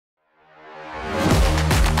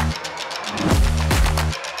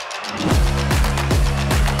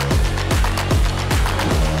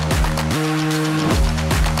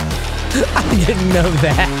didn't know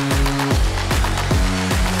that.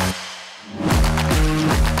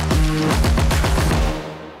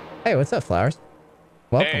 Hey, what's up, Flowers?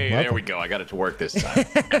 Welcome, hey, welcome. there we go. I got it to work this time.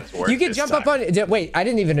 You can jump up on. Wait, I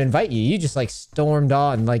didn't even invite you. You just like stormed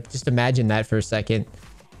on. Like, just imagine that for a second.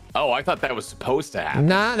 Oh, I thought that was supposed to happen.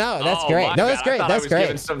 No, that's great. No, that's great. I That's was great.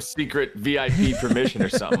 given some secret VIP permission or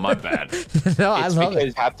something. My bad. No, I love it.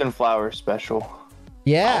 It's Captain Flower special.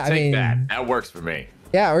 Yeah, I'll take that. That works for me.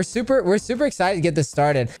 Yeah, we're super excited to get this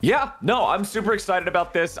started. Yeah, no, I'm super excited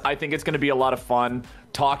about this. I think it's going to be a lot of fun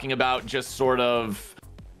talking about just sort of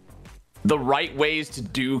the right ways to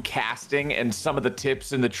do casting and some of the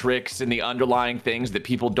tips and the tricks and the underlying things that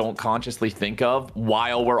people don't consciously think of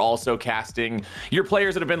while we're also casting your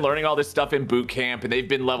players that have been learning all this stuff in boot camp and they've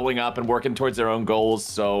been leveling up and working towards their own goals.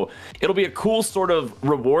 So it'll be a cool sort of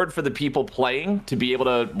reward for the people playing to be able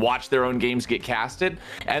to watch their own games get casted.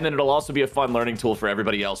 And then it'll also be a fun learning tool for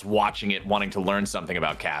everybody else watching it, wanting to learn something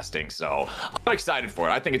about casting. So I'm excited for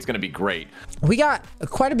it. I think it's going to be great. We got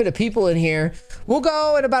quite a bit of people in here. We'll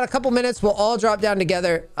go in about a couple minutes. We'll all drop down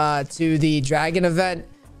together to the Dragon event,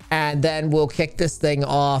 and then we'll kick this thing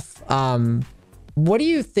off. What do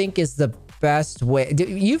you think is the best way?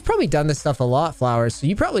 You've probably done this stuff a lot, Flowers, so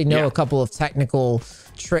you probably know a couple of technical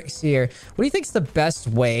tricks here. What do you think is the best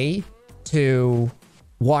way to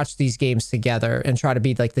watch these games together and try to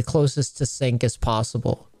be like the closest to sync as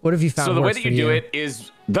possible? What have you found? So the way that you do it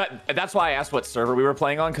is that's why I asked what server we were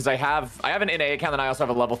playing on, because I have an NA account and I also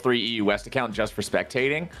have a level 3 EU West account just for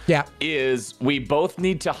spectating. Yeah. Is we both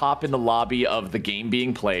need to hop in the lobby of the game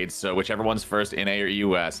being played, so whichever one's first, NA or EU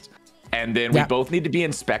West. And then we both need to be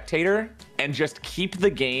in spectator and just keep the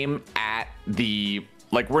game at the,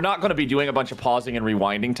 like, we're not going to be doing a bunch of pausing and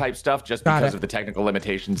rewinding type stuff just because of the technical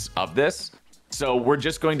limitations of this. So we're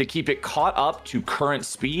just going to keep it caught up to current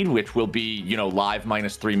speed, which will be, you know, live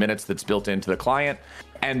minus 3 minutes that's built into the client,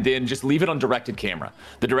 and then just leave it on directed camera.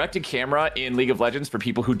 The directed camera in League of Legends, for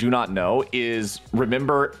people who do not know, is,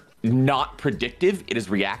 remember, not predictive. It is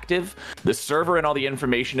reactive. The server and all the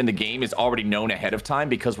information in the game is already known ahead of time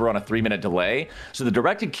because we're on a 3-minute delay. So the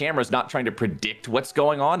directed camera is not trying to predict what's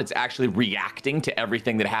going on. It's actually reacting to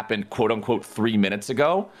everything that happened, quote unquote, 3 minutes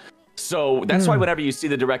ago. So that's why whenever you see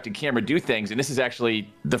the directed camera do things, and this is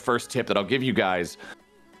actually the first tip that I'll give you guys,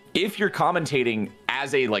 if you're commentating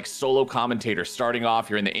as a like solo commentator, starting off,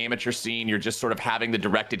 you're in the amateur scene, you're just sort of having the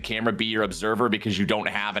directed camera be your observer because you don't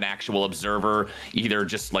have an actual observer, either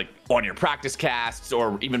just like on your practice casts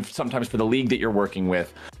or even sometimes for the league that you're working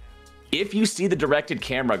with. If you see the directed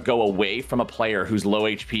camera go away from a player who's low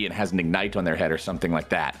HP and has an ignite on their head or something like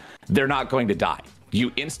that, they're not going to die. You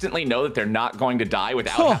instantly know that they're not going to die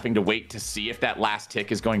without having to wait to see if that last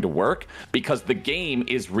tick is going to work, because the game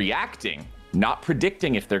is reacting, not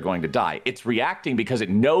predicting if they're going to die. It's reacting because it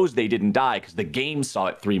knows they didn't die because the game saw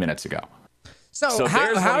it 3 minutes ago. So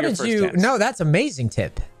how did you... No, that's amazing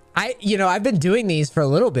tip. I've been doing these for a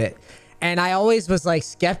little bit, and I always was like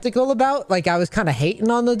skeptical about, like, I was kind of hating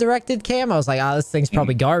on the directed cam. I was like, oh, this thing's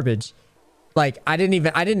probably garbage. Like, I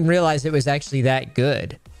didn't realize it was actually that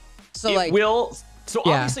good. So So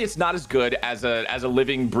obviously it's not as good as a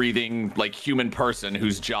living, breathing, like, human person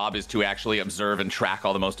whose job is to actually observe and track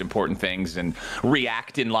all the most important things and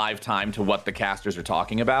react in live time to what the casters are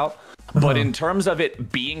talking about. But in terms of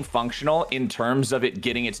it being functional, in terms of it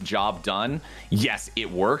getting its job done, yes, it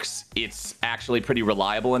works. It's actually pretty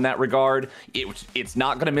reliable in that regard. It's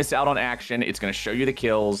not going to miss out on action. It's going to show you the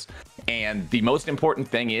kills. And the most important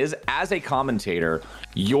thing is, as a commentator,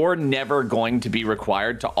 you're never going to be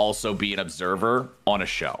required to also be an observer on a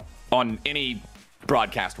show, on any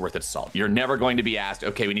broadcast worth its salt. You're never going to be asked,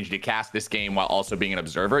 okay, we need you to cast this game while also being an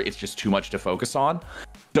observer. It's just too much to focus on.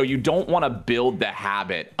 So you don't want to build the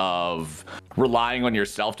habit of relying on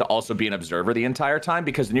yourself to also be an observer the entire time,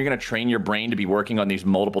 because then you're going to train your brain to be working on these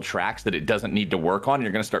multiple tracks that it doesn't need to work on. And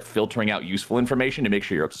you're going to start filtering out useful information to make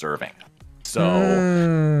sure you're observing.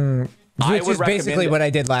 So which is basically what I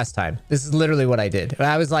did last time. This is literally what I did.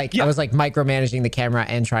 I was like micromanaging the camera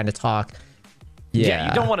and trying to talk. Yeah,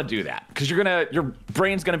 you don't want to do that, because your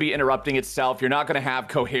brain's gonna be interrupting itself. You're not gonna have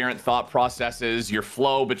coherent thought processes. Your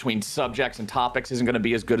flow between subjects and topics isn't gonna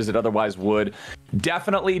be as good as it otherwise would.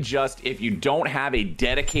 Definitely, just if you don't have a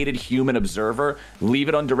dedicated human observer, leave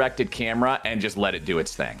it on directed camera and just let it do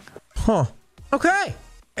its thing. Okay.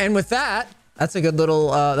 And with that, that's a good little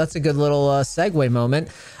segue moment.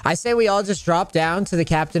 I say we all just drop down to the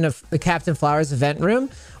Captain Flowers event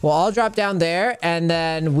room. We'll all drop down there, and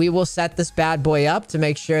then we will set this bad boy up to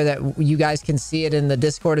make sure that you guys can see it in the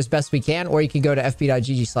Discord as best we can, or you can go to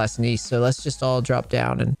fb.gg/NEACE. So let's just all drop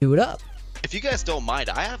down and do it up. If you guys don't mind,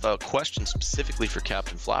 I have a question specifically for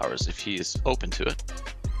Captain Flowers, if he is open to it.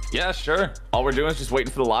 Yeah, sure. All we're doing is just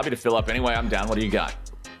waiting for the lobby to fill up anyway. I'm down. What do you got?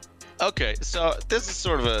 Okay, so this is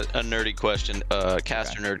sort of a nerdy question,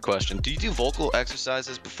 caster nerd question. Do you do vocal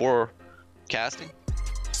exercises before casting?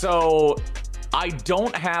 So I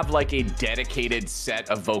don't have like a dedicated set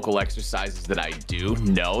of vocal exercises that I do.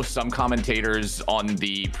 No, some commentators on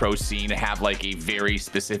the pro scene have like a very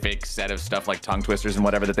specific set of stuff like tongue twisters and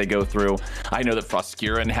whatever that they go through. I know that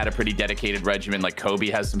Froskuren had a pretty dedicated regimen. Like Kobe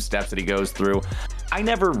has some steps that he goes through. I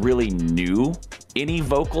never really knew any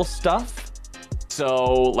vocal stuff.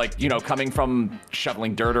 So like, you know, coming from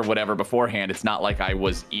shoveling dirt or whatever beforehand, it's not like I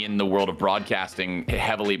was in the world of broadcasting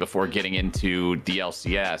heavily before getting into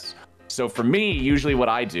DLCS. So for me, usually what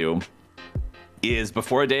I do is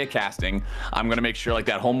before a day of casting, I'm going to make sure like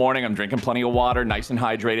that whole morning I'm drinking plenty of water, nice and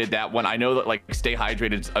hydrated. That one, I know that like stay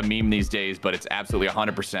hydrated is a meme these days, but it's absolutely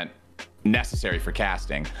 100% necessary for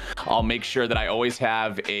casting. I'll make sure that I always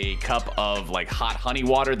have a cup of like hot honey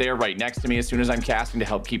water there right next to me as soon as I'm casting to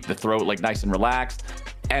help keep the throat like nice and relaxed.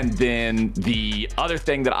 And then the other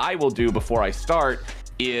thing that I will do before I start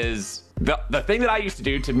is the thing that I used to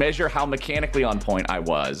do to measure how mechanically on point I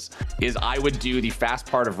was is I would do the fast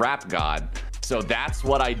part of Rap God. So that's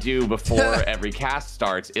what I do before every cast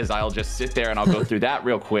starts is I'll just sit there and I'll go through that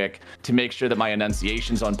real quick to make sure that my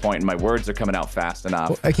enunciation's on point and my words are coming out fast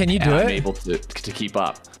enough. Can you do it? I'm able to keep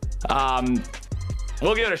up.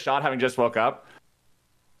 We'll give it a shot having just woke up.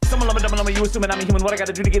 Someone love me, you assuming I'm a human. What I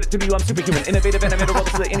gotta do to get it to you? I'm superhuman, innovative, animated, well,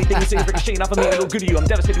 anything you say is ricocheting off of me. It'll good to you. I'm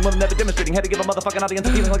devastating, one never demonstrating. Had to give a motherfucking audience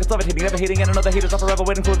a feeling like it's levitating, never hating, and another haters up forever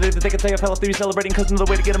waiting for the day that they can say a fellow theory celebrating. Cause another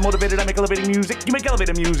way to get them motivated, I make elevating music. You make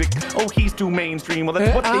elevator music. Oh, he's too mainstream. Well,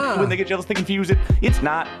 that's what they do when they get jealous. They confuse it. It's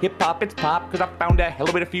not hip hop, it's pop. Cause I found a hell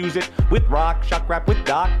of a way to fuse it with rock, shock rap, with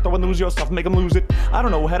doc. Throw and lose yourself and make them lose it. I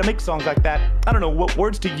don't know how to make songs like that. I don't know what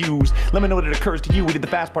words to use. Let me know what it occurs to you. We did the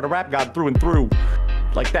fast part of Rap God through and through,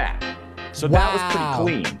 like that. So that was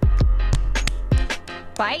pretty clean.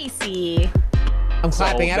 Spicy. I'm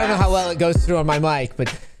clapping. So I don't know how well it goes through on my mic,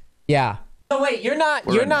 but yeah. Oh wait, you're not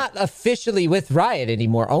officially with Riot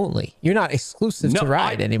anymore. Only you're not exclusive to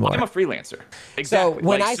Riot anymore. I'm a freelancer. Exactly. So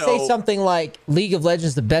when I say something like League of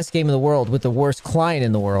Legends, the best game in the world with the worst client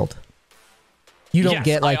in the world, you don't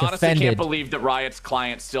get like offended. I honestly can't believe that Riot's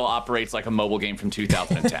client still operates like a mobile game from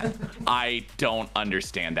 2010. I don't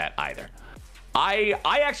understand that either. I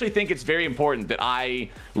actually think it's very important that I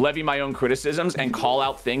levy my own criticisms and call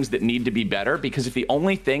out things that need to be better, because if the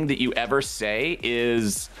only thing that you ever say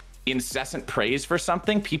is incessant praise for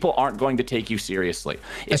something, people aren't going to take you seriously.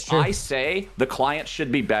 If I say the client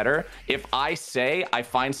should be better, if I say I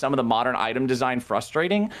find some of the modern item design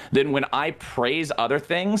frustrating, then when I praise other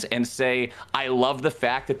things and say I love the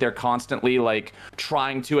fact that they're constantly like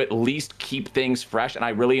trying to at least keep things fresh, and I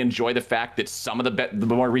really enjoy the fact that some of the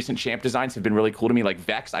more recent champ designs have been really cool to me, like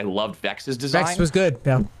Vex. I loved Vex's design. Vex was good.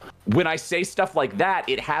 Yeah. When I say stuff like that,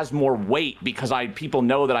 it has more weight because people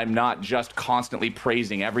know that I'm not just constantly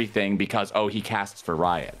praising everything because, oh, he casts for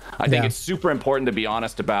Riot. I think it's super important to be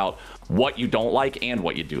honest about what you don't like and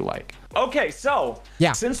what you do like. Okay, so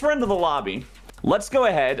since we're into the lobby, let's go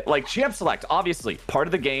ahead. Like Champ Select, obviously, part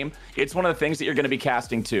of the game. It's one of the things that you're going to be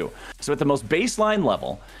casting too. So at the most baseline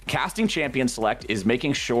level, casting Champion Select is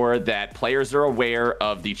making sure that players are aware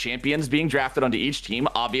of the champions being drafted onto each team.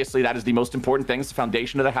 Obviously, that is the most important thing. It's the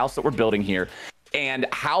foundation of the house that we're building here, and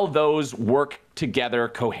how those work together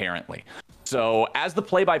coherently. So as the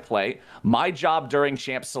play-by-play, my job during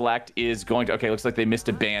Champ Select is going to, okay, looks like they missed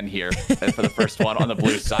a ban here for the first one on the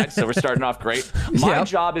blue side. So we're starting off great. My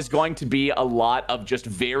job is going to be a lot of just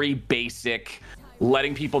very basic,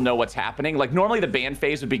 letting people know what's happening. Like normally the ban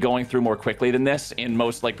phase would be going through more quickly than this in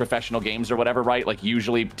most like professional games or whatever, right? Like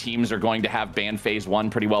usually teams are going to have ban phase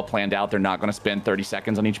 1 pretty well planned out. They're not going to spend 30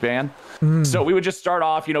 seconds on each ban. So we would just start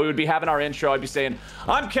off, you know, we would be having our intro. I'd be saying,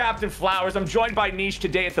 I'm Captain Flowers. I'm joined by NEACE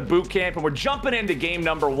today at the boot camp, and we're jumping into game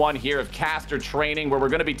number 1 here of caster training, where we're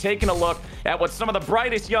going to be taking a look at what some of the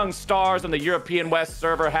brightest young stars on the European West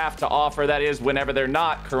server have to offer. That is whenever they're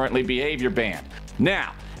not currently behavior banned.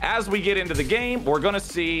 Now, as we get into the game, we're going to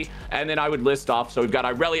see, and then I would list off, so we've got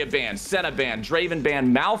Irelia banned, Senna banned, Draven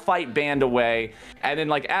banned, Malphite banned away, and then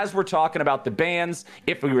like as we're talking about the bans,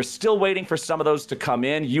 if we were still waiting for some of those to come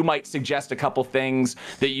in, you might suggest a couple things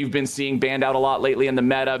that you've been seeing banned out a lot lately in the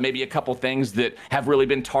meta, maybe a couple things that have really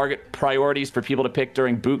been target priorities for people to pick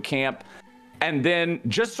during boot camp. and then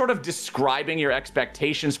just sort of describing your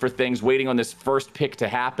expectations for things, waiting on this first pick to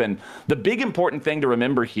happen. The big important thing to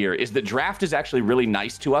remember here is that draft is actually really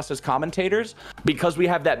nice to us as commentators because we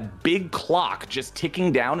have that big clock just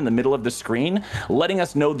ticking down in the middle of the screen, letting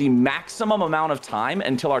us know the maximum amount of time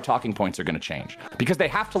until our talking points are going to change, because they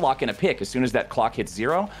have to lock in a pick as soon as that clock hits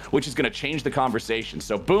 0, which is going to change the conversation.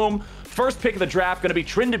 So boom, first pick of the draft going to be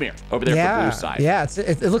Tryndamere over there for blue side. Yeah,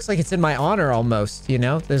 it looks like it's in my honor almost, you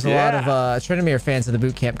know? There's a lot of Tryndamere fans of the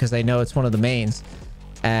boot camp because they know it's one of the mains.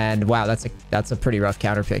 And wow, that's a pretty rough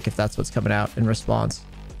counter pick if that's what's coming out in response.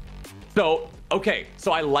 So, okay,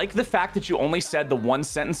 so I like the fact that you only said the one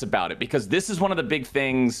sentence about it, because this is one of the big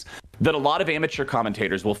things that a lot of amateur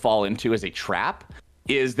commentators will fall into as a trap.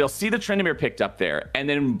 Is they'll see the Tryndamere picked up there, and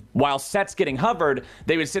then while set's getting hovered,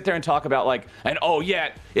 they would sit there and talk about like, and oh yeah,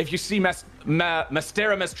 if you see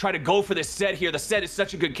Masteramus try to go for this set here, the set is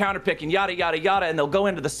such a good counter pick, and yada yada yada, and they'll go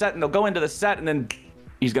into the set, and then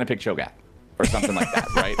he's gonna pick Cho'Gath or something like that,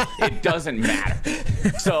 right? It doesn't matter.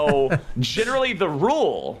 So generally the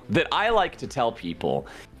rule that I like to tell people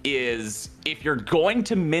is if you're going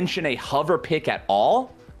to mention a hover pick at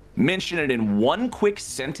all, mention it in one quick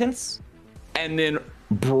sentence, and then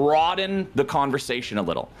broaden the conversation a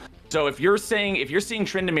little. So if you're seeing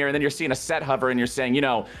Tryndamere and then you're seeing a set hover and you're saying, you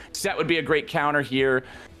know, set would be a great counter here,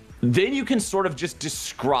 then you can sort of just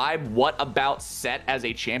describe what about set as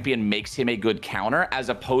a champion makes him a good counter, as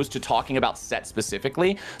opposed to talking about set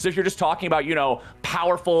specifically. So if you're just talking about, you know, a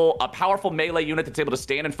powerful melee unit that's able to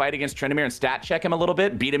stand and fight against Tryndamere and stat check him a little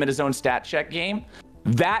bit, beat him in his own stat check game,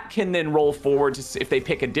 that can then roll forward to, if they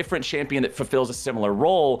pick a different champion that fulfills a similar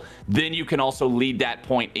role, then you can also lead that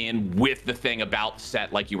point in with the thing about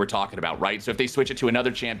set like you were talking about, right? So if they switch it to another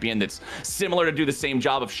champion that's similar to do the same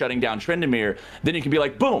job of shutting down Tryndamere, then you can be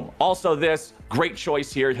like, boom, also this, great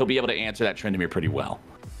choice here. He'll be able to answer that Tryndamere pretty well.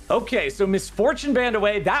 Okay, so Misfortune banned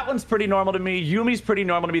away. That one's pretty normal to me. Yumi's pretty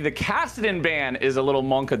normal to me. The Kassadin ban is a little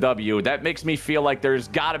monka W. That makes me feel like there's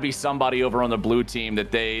got to be somebody over on the blue team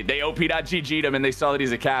that they OP.GG'd him and they saw that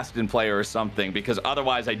he's a Kassadin player or something, because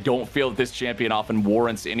otherwise I don't feel that this champion often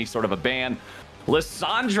warrants any sort of a ban.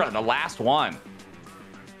 Lissandra, the last one.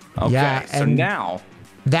 Okay, yeah, so now...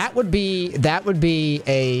 That would be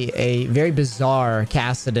a very bizarre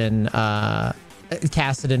Kassadin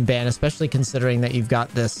ban, especially considering that you've got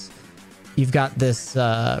this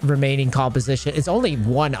remaining composition. It's only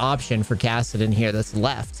one option for Kassadin here that's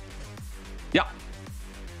left.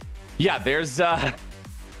 Yeah, there's not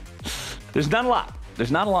a lot.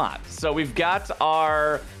 There's not a lot. So we've got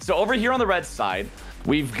so over here on the red side,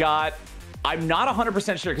 we've got, I'm not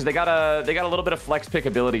 100% sure because they got a little bit of flex pick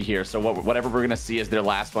ability here. So whatever we're gonna see as their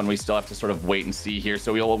last one, we still have to sort of wait and see here.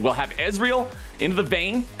 So we'll have Ezreal into the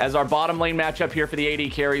Vayne as our bottom lane matchup here for the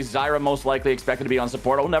AD carries. Zyra most likely expected to be on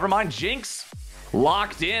support. Oh, never mind. Jinx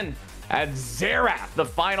locked in at Xerath, the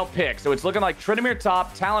final pick. So it's looking like Tryndamere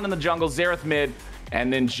top, Talon in the jungle, Xerath mid,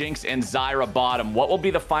 and then Jinx and Zyra bottom. What will be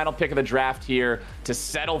the final pick of the draft here to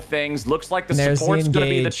settle things? Looks like the support's gonna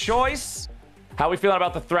be the choice. How are we feeling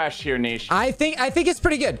about the Thresh here, Niche? I think it's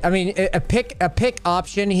pretty good. I mean, a pick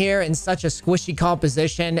option here in such a squishy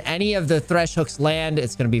composition. Any of the Thresh hooks land,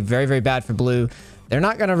 it's going to be very, very bad for blue. They're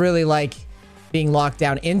not going to really like being locked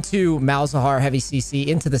down into Malzahar, heavy CC,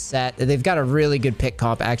 into the set. They've got a really good pick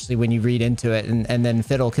comp, actually, when you read into it. And then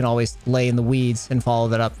Fiddle can always lay in the weeds and follow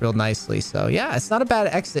that up real nicely. So, yeah, it's not a bad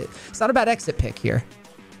exit. It's not a bad exit pick here.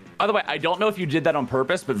 By the way, I don't know if you did that on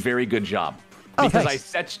purpose, but very good job. Because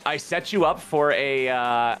I set you up for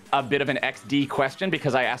a bit of an XD question,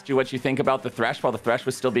 because I asked you what you think about the Thresh while the Thresh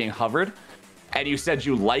was still being hovered. And you said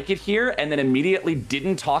you like it here, and then immediately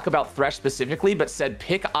didn't talk about Thresh specifically, but said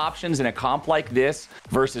pick options in a comp like this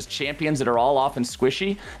versus champions that are all off and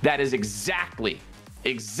squishy. That is exactly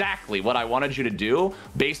what I wanted you to do,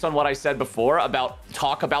 based on what I said before about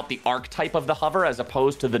talk about the archetype of the hover as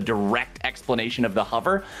opposed to the direct explanation of the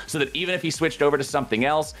hover, so that even if he switched over to something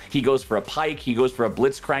else, he goes for a pike, he goes for a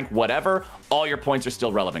blitzcrank, whatever, all your points are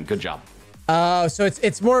still relevant. Good job. So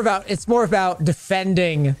it's more about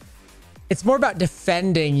defending. It's more about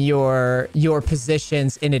defending your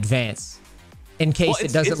positions in advance, in case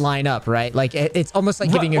it doesn't line up, right? Like it's almost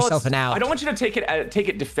like giving yourself an out. I don't want you to take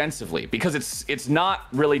it defensively, because it's not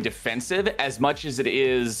really defensive as much as it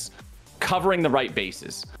is covering the right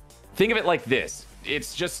bases. Think of it like this.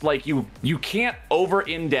 It's just like you can't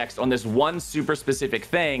over-index on this one super specific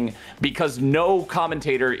thing, because no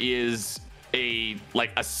commentator is a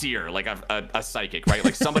seer, like a psychic, right?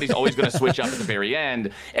 Like somebody's always going to switch up at the very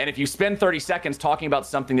end. And if you spend 30 seconds talking about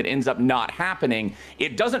something that ends up not happening,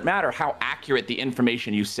 it doesn't matter how accurate the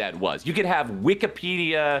information you said was. You could have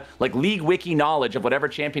Wikipedia, like League Wiki knowledge of whatever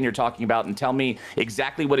champion you're talking about and tell me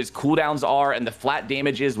exactly what his cooldowns are and the flat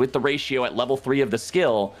damage is with the ratio at level 3 of the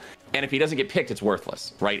skill. And if he doesn't get picked, it's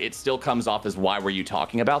worthless, right? It still comes off as, why were you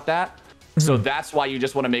talking about that? So that's why you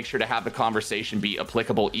just want to make sure to have the conversation be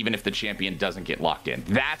applicable, even if the champion doesn't get locked in.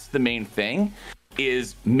 That's the main thing,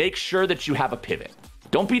 is make sure that you have a pivot.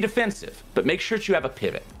 Don't be defensive, but make sure that you have a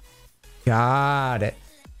pivot. Got it.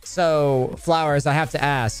 So, Flowers, I have to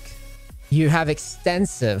ask, you have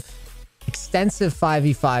extensive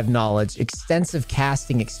 5v5 knowledge, extensive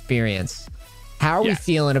casting experience. How are we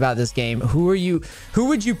feeling about this game? Who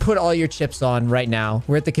would you put all your chips on right now?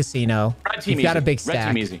 We're at the casino. Red team You've got a big stack.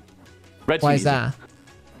 Red team easy. Why is that?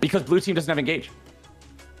 Because blue team doesn't have engage.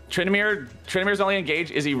 Trinimir's only engage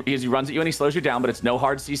is he runs at you and he slows you down, but it's no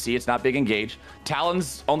hard CC. It's not big engage.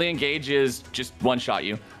 Talon's only engage is just one-shot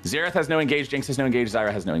you. Xerath has no engage. Jinx has no engage.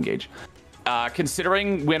 Zyra has no engage.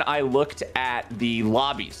 Considering when I looked at the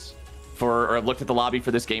lobbies looked at the lobby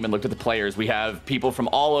for this game and looked at the players, we have people from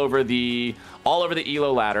all over the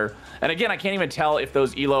ELO ladder. And again, I can't even tell if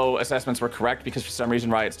those ELO assessments were correct, because for some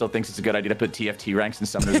reason Riot still thinks it's a good idea to put TFT ranks in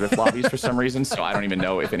Summoner's Rift lobbies for some reason. So I don't even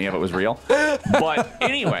know if any of it was real. But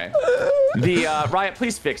anyway, Riot,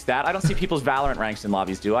 please fix that. I don't see people's Valorant ranks in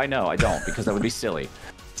lobbies, do I? No, I don't, because that would be silly.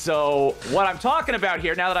 So what I'm talking about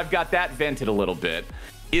here, now that I've got that vented a little bit,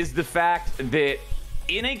 is the fact that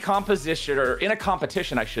in a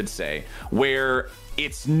competition, I should say, where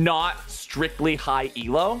it's not strictly high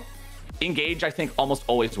elo, engage, I think, almost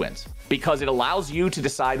always wins, because it allows you to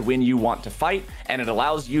decide when you want to fight, and it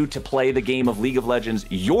allows you to play the game of League of Legends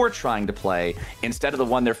you're trying to play instead of the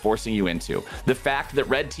one they're forcing you into. The fact that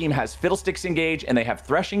red team has Fiddlesticks engage and they have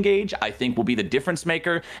Thresh engage, I think will be the difference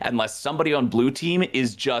maker, unless somebody on blue team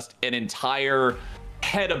is just an entire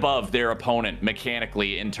head above their opponent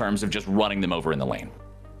mechanically in terms of just running them over in the lane.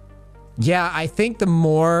 Yeah, I think the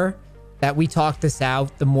more that we talk this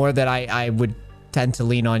out, the more that I would tend to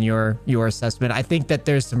lean on your assessment. I think that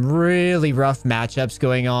there's some really rough matchups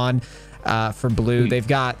going on for blue. They've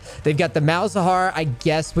got the Malzahar, I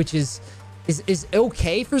guess, which is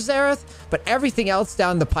okay for Xerath, but everything else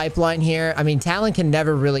down the pipeline here, I mean, Talon can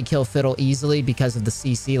never really kill Fiddle easily because of the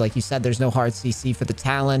CC. Like you said, there's no hard CC for the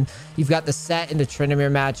Talon. You've got the Set into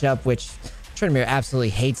Trinimir matchup, which Trinimir absolutely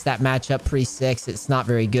hates that matchup pre-6. It's not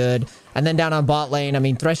very good. And then down on bot lane, I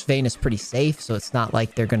mean, Thresh Vayne is pretty safe, so it's not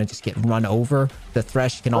like they're going to just get run over. The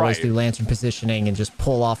Thresh can always do Lantern positioning and just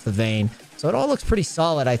pull off the Vayne. So it all looks pretty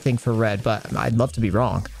solid, I think, for red, but I'd love to be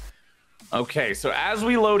wrong. Okay, so as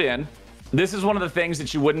we load in, this is one of the things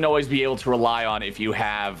that you wouldn't always be able to rely on if you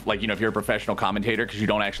have, like, you know, if you're a professional commentator, because you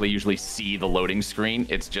don't actually usually see the loading screen.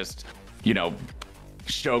 It's just, you know,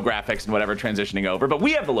 show graphics and whatever transitioning over, but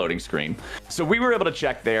we have the loading screen, so we were able to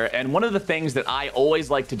check there. And one of the things that I always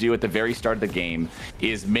like to do at the very start of the game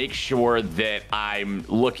is make sure that I'm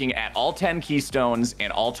looking at all 10 keystones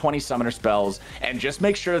and all 20 summoner spells, and just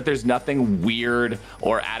make sure that there's nothing weird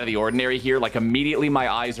or out of the ordinary here. Like, immediately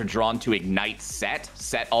my eyes are drawn to Ignite Set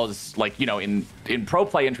always, like, you know, in pro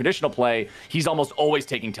play and traditional play, he's almost always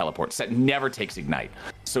taking teleport. Set never takes Ignite.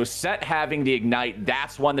 So Set having the Ignite,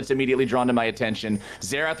 that's one that's immediately drawn to my attention.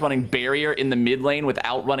 Xerath running Barrier in the mid lane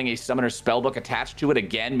without running a Summoner Spellbook attached to it,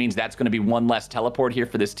 again, means that's going to be one less teleport here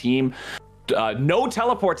for this team. No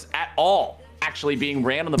teleports at all actually being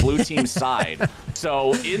ran on the blue team's side.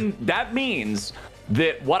 So that means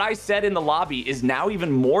that what I said in the lobby is now even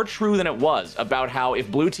more true than it was, about how if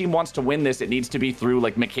blue team wants to win this, it needs to be through,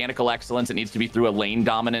 like, mechanical excellence. It needs to be through a lane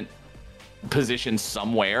dominant position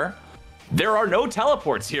somewhere. There are no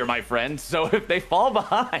teleports here, my friend. So if they fall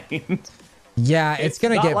behind, yeah, it's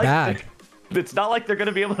gonna get bad. It's not like they're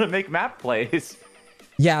gonna be able to make map plays.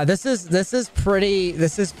 Yeah, this is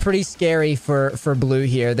pretty scary for blue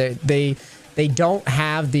here. They don't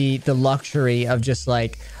have the luxury of just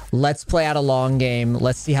like, let's play out a long game,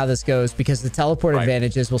 let's see how this goes, because the teleport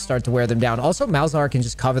advantages will start to wear them down. Also, Malzahar can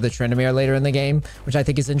just cover the Trinimir later in the game, which I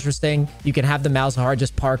think is interesting. You can have the Malzahar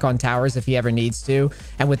just park on towers if he ever needs to,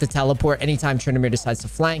 and with the teleport, anytime Trinimir decides to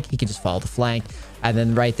flank, he can just follow the flank. And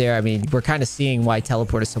then right there, I mean, we're kind of seeing why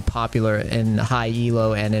teleport is so popular in high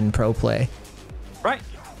elo and in pro play. Right.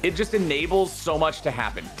 It just enables so much to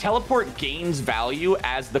happen. Teleport gains value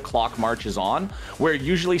as the clock marches on, where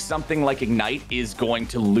usually something like Ignite is going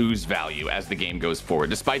to lose value as the game goes forward,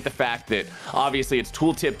 despite the fact that obviously its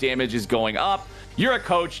tooltip damage is going up. you're a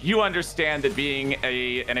coach. You understand that being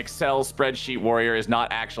an Excel spreadsheet warrior is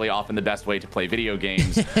not actually often the best way to play video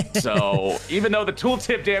games. So even though the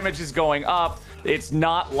tooltip damage is going up, it's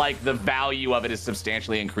not like the value of it is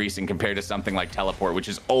substantially increasing compared to something like teleport, which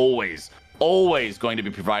is always going to be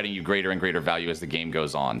providing you greater and greater value as the game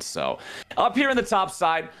goes on. So up here in the top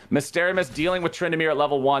side, Mysterious dealing with Tryndamere at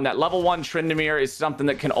level 1. That level 1 Tryndamere is something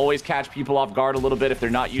that can always catch people off guard a little bit if they're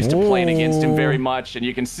not used to playing against him very much. And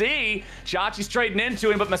you can see Chachi's trading into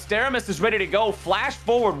him, but Mysterious is ready to go. Flash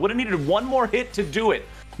forward, would have needed one more hit to do it.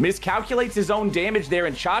 Miscalculates his own damage there,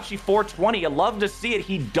 and Chachi 420. You love to see it.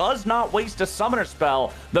 He does not waste a summoner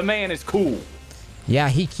spell. The man is cool. Yeah,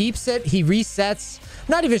 he keeps it. He resets.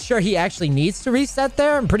 Not even sure he actually needs to reset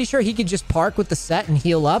there. I'm pretty sure he could just park with the set and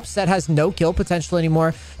heal up. Set has no kill potential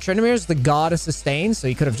anymore. Tryndamere's the god of sustain, so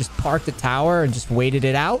he could have just parked the tower and just waited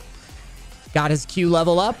it out. Got his Q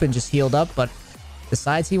level up and just healed up, but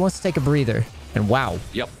decides he wants to take a breather. And wow.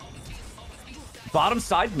 Yep. Bottom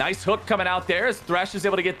side, nice hook coming out there as Thresh is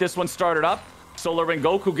able to get this one started up. Solar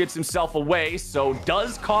Rengoku gets himself away, so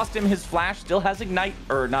does cost him his flash. Still has Ignite,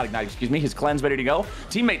 or not Ignite, excuse me, his cleanse ready to go.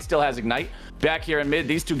 Teammate still has Ignite. Back here in mid,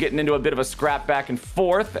 these two getting into a bit of a scrap back and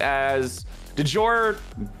forth as... Did your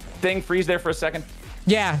thing freeze there for a second?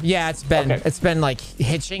 Yeah, it's been like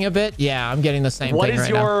hitching a bit. Yeah, I'm getting the same thing right now. What is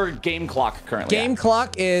your game clock currently Game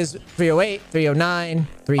clock is 308, 309,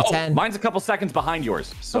 310. Oh, mine's a couple seconds behind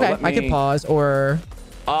yours. So okay, I can pause or...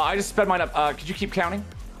 I just sped mine up. Could you keep counting?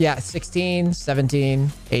 Yeah, 16,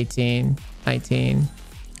 17, 18, 19,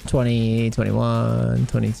 20, 21,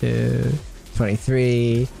 22,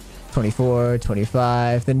 23... 24,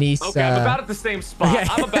 25, the NEACE. Okay, I'm about at the same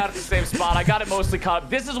spot. I got it mostly caught.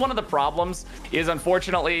 This is one of the problems is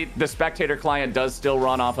unfortunately the spectator client does still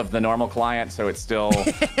run off of the normal client, so it still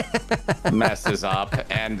messes up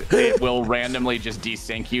and it will randomly just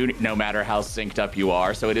desync you no matter how synced up you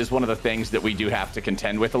are. So it is one of the things that we do have to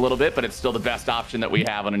contend with a little bit, but it's still the best option that we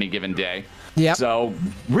have on any given day. Yeah. So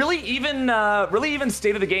really even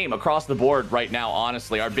state of the game across the board right now,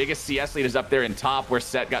 honestly. Our biggest CS lead is up there in top where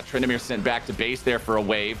Set got Tryndamere sent back to base there for a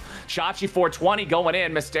wave. Chachi 420 going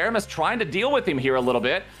in. Mysterious trying to deal with him here a little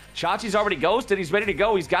bit. Chachi's already ghosted. He's ready to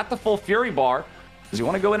go. He's got the full Fury bar. Does he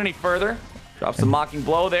want to go in any further? Drops the Mocking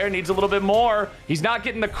Blow there. Needs a little bit more. He's not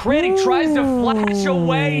getting the crit. He tries to flash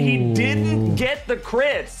away. He didn't get the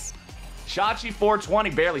crits. Chachi 420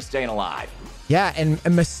 barely staying alive. Yeah, and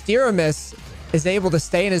Mysterious is able to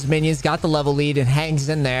stay in his minions, got the level lead, and hangs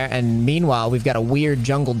in there. And meanwhile, we've got a weird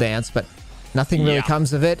jungle dance, but nothing really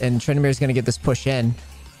comes of it. And Tryndamere's going to get this push in.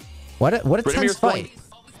 What a tense fight.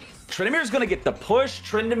 Tryndamere's going to get the push.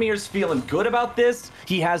 Tryndamere's feeling good about this.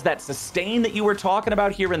 He has that sustain that you were talking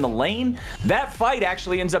about here in the lane. That fight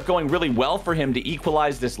actually ends up going really well for him to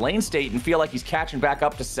equalize this lane state and feel like he's catching back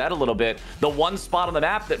up to Set a little bit. The one spot on the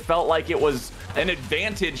map that felt like it was an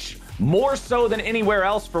advantage more so than anywhere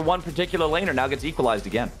else for one particular laner now gets equalized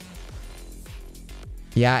again.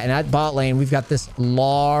 Yeah, and at bot lane, we've got this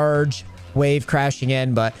large wave crashing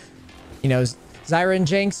in, but, you know, Zyra and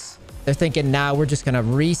Jinx, they're thinking, now we're just going to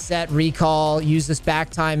reset, recall, use this back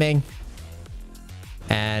timing.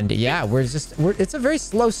 And yeah, it's a very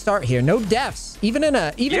slow start here. No deaths, even in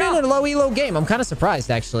a low elo game. I'm kind of surprised,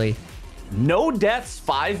 actually. No deaths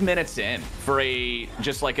 5 minutes in for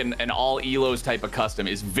just like an all elos type of custom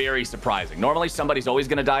is very surprising. Normally somebody's always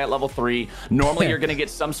going to die at level 3. Normally you're going to get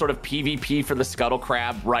some sort of PvP for the Scuttle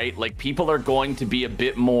Crab, right? Like people are going to be a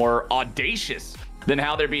bit more audacious than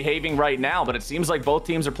how they're behaving right now, but it seems like both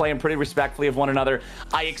teams are playing pretty respectfully of one another.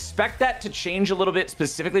 I expect that to change a little bit,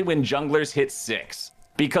 specifically when junglers hit 6.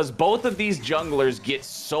 Because both of these junglers get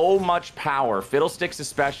so much power, Fiddlesticks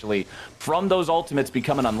especially, from those ultimates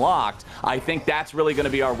becoming unlocked. I think that's really going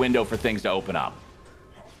to be our window for things to open up.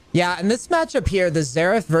 Yeah, and this matchup here, the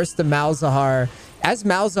Xerath versus the Malzahar, as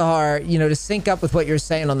Malzahar, you know, to sync up with what you're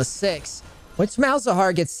saying on the 6, once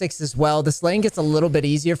Malzahar gets 6 as well, this lane gets a little bit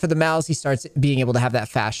easier for the Malz. He starts being able to have that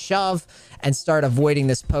fast shove and start avoiding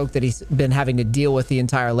this poke that he's been having to deal with the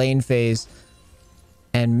entire lane phase.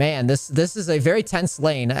 And man, this is a very tense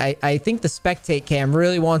lane. I think the spectate cam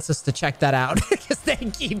really wants us to check that out because they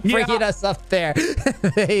keep bringing us up there.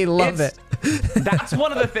 They love it. That's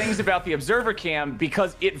one of the things about the observer cam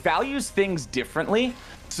because it values things differently.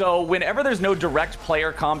 So whenever there's no direct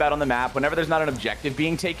player combat on the map, whenever there's not an objective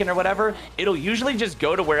being taken or whatever, it'll usually just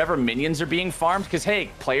go to wherever minions are being farmed because, hey,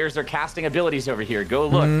 players are casting abilities over here. Go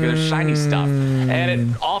look, there's shiny stuff. And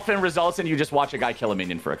it often results in you just watch a guy kill a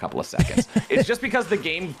minion for a couple of seconds. It's just because the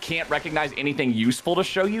game can't recognize anything useful to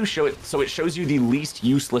show you, so it shows you the least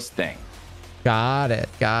useless thing. Got it.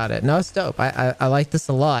 No, it's dope. I like this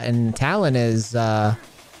a lot. And Talon is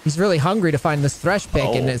He's really hungry to find this Thresh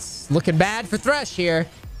pick, and it's looking bad for Thresh here.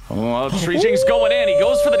 Oh, Treejing's going in. He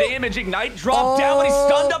goes for the damage. Ignite drop down when he's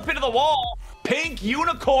stunned up into the wall. Pink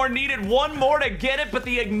Unicorn needed one more to get it, but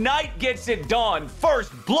the Ignite gets it done.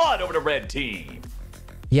 First blood over to red team.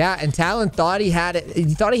 Yeah, and Talon thought he had it.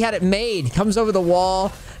 He thought he had it made. Comes over the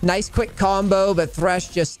wall. Nice quick combo, but Thresh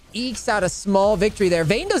just ekes out a small victory there.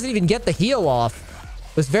 Vayne doesn't even get the heal off.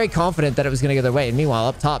 Was very confident that it was going to go their way. And meanwhile,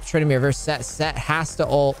 up top, Tryndamere versus Set. Set has to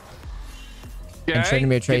ult. Okay. And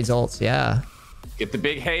Tryndamere trades ults. Yeah. Get the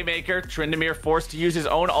big haymaker. Tryndamere forced to use his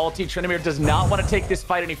own ulti. Tryndamere does not want to take this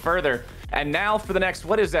fight any further. And now for the next,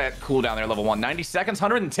 what is that cooldown there, level 1? 90 seconds,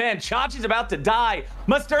 110. Chachi's about to die.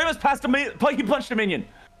 Mysterious passed he punched a minion.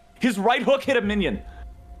 His right hook hit a minion.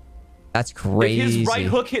 That's crazy. If his right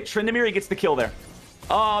hook hit Tryndamere, he gets the kill there.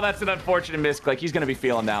 Oh, that's an unfortunate misclick. He's going to be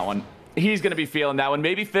feeling that one. He's going to be feeling that one.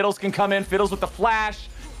 Maybe Fiddles can come in. Fiddles with the flash.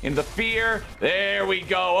 In the fear. There we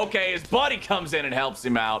go. Okay, his buddy comes in and helps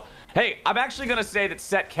him out. Hey, I'm actually going to say that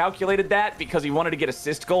Set calculated that because he wanted to get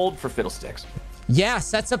assist gold for Fiddlesticks. Yeah,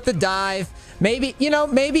 sets up the dive. Maybe, you know,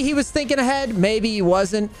 maybe he was thinking ahead. Maybe he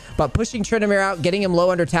wasn't. But pushing Tryndamere out, getting him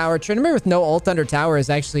low under tower. Tryndamere with no ult under tower is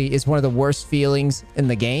one of the worst feelings in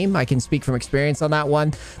the game. I can speak from experience on that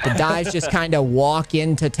one. The dives just kind of walk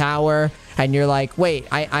into tower, and you're like, wait,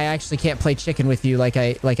 I actually can't play chicken with you like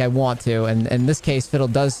I want to. And in this case, Fiddle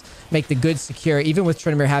does make the good secure, even with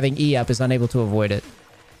Tryndamere having E up, is unable to avoid it.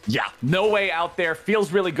 Yeah, no way out there.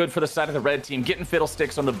 Feels really good for the side of the red team. Getting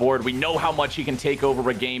Fiddlesticks on the board. We know how much he can take over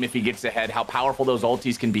a game if he gets ahead, how powerful those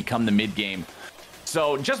ultis can become the mid game.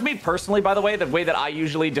 So just me personally, by the way that I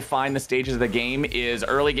usually define the stages of the game is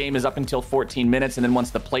early game is up until 14 minutes. And then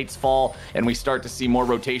once the plates fall and we start to see more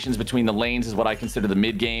rotations between the lanes is what I consider the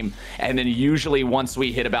mid game. And then usually once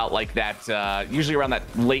we hit about like that, usually around that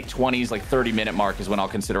late 20s, like 30-minute mark is when I'll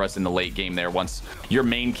consider us in the late game there. Once your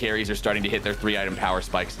main carries are starting to hit their 3-item power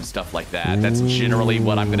spikes and stuff like that. That's generally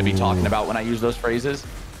what I'm going to be talking about when I use those phrases.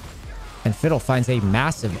 And Fiddle finds a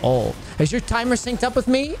massive ult. Is your timer synced up with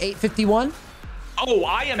me? 8:51? Oh,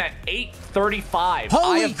 I am at 8:35.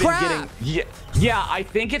 Holy crap! Yeah, I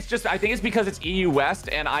think it's because it's EU West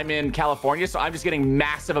and I'm in California, so I'm just getting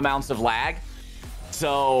massive amounts of lag.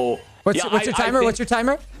 So what's your timer? What's your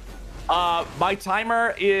timer? My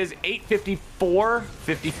timer is 8:54,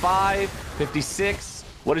 55, 56.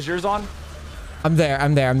 What is yours on? I'm there.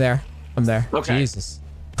 Okay. Jesus.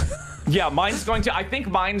 Yeah, I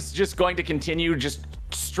think mine's just going to continue just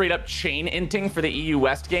straight up chain inting for the EU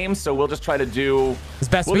West game, so we'll just try to do as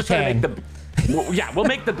best we can. We'll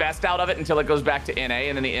make the best out of it until it goes back to NA,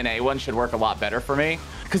 and then the NA one should work a lot better for me.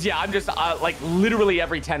 Because yeah, I'm just like literally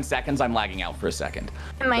every 10 seconds I'm lagging out for a second.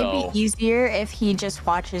 It might be easier if he just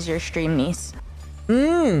watches your stream, NEACE.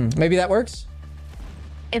 Maybe that works.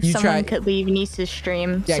 If someone could leave NEACE's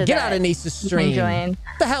stream. Yeah, so get out of NEACE's stream. What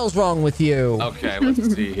the hell's wrong with you? Okay,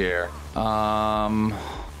 let's see here.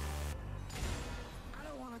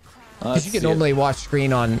 Because you can normally watch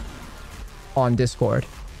screen on Discord.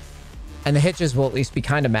 And the hitches will at least be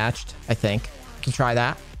kind of matched, I think. You can try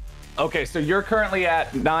that. Okay, so you're currently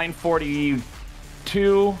at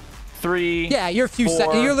 9:42, 3. Yeah, you're a few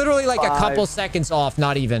seconds. You're literally like 5. A couple seconds off,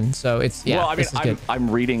 not even. So it's, yeah, well, I mean, I'm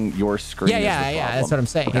reading your screen. Yeah, that's what I'm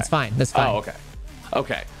saying. Okay. It's fine. That's fine. Oh, okay.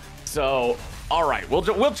 Okay. So, all right,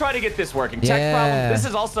 we'll try to get this working. Tech problem.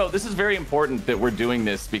 This is very important that we're doing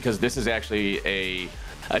this because this is actually a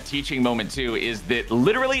teaching moment too, is that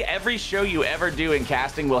literally every show you ever do in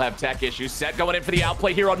casting will have tech issues. Set going in for the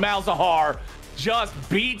outplay here on Malzahar. Just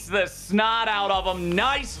beats the snot out of him.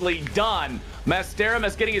 Nicely done.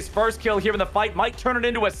 Masterimus getting his first kill here in the fight. Might turn it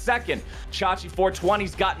into a second. Chachi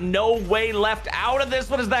 420's got no way left out of this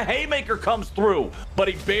one as the haymaker comes through. But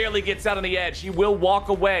he barely gets out on the edge. He will walk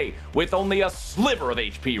away with only a sliver of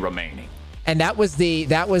HP remaining. And that was the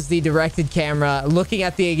directed camera looking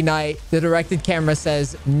at the ignite. The directed camera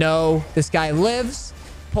says, no, this guy lives.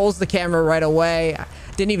 Pulls the camera right away.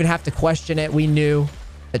 Didn't even have to question it. We knew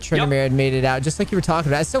that Tryndamere had made it out, just like you were talking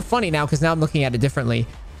about. It's so funny now because now I'm looking at it differently.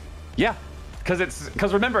 Yeah,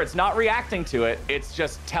 because remember, it's not reacting to it. It's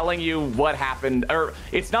just telling you what happened, or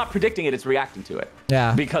it's not predicting it. It's reacting to it.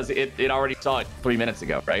 Yeah. Because it already saw it 3 minutes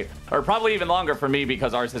ago, right? Or probably even longer for me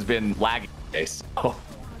because ours has been lagging. So.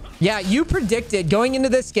 Yeah, you predicted going into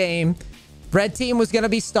this game, red team was going to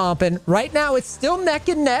be stomping. Right now, it's still neck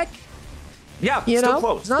and neck. Yeah, still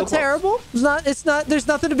close. It's not terrible. It's not. There's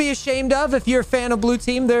nothing to be ashamed of if you're a fan of blue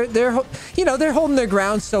team. They're holding their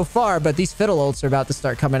ground so far, but these fiddle ults are about to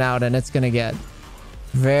start coming out, and it's going to get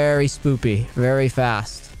very spoopy, very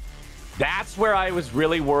fast. That's where I was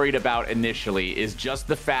really worried about initially, is just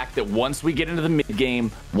the fact that once we get into the mid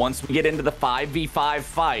game, once we get into the 5v5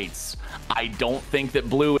 fights, I don't think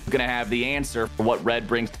that blue is going to have the answer for what red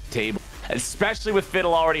brings to the table, especially with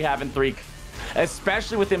Fiddle already having 3,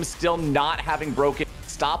 especially with him still not having broken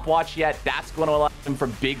stopwatch yet. That's going to allow him for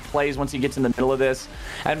big plays once he gets in the middle of this.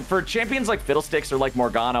 And for champions like Fiddlesticks or like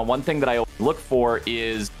Morgana, one thing that I look for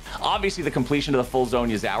is obviously the completion of the full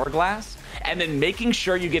Zhonya's Hourglass, and then making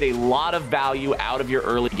sure you get a lot of value out of your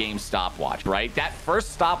early game stopwatch, right? That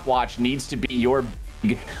first stopwatch needs to be your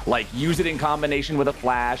big, like, use it in combination with a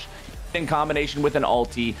flash, in combination with an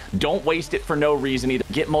ulti. Don't waste it for no reason. Either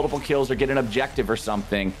get multiple kills or get an objective or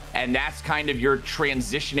something. And that's kind of your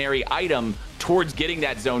transitionary item towards getting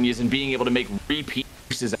that Zhonya's and being able to make repeat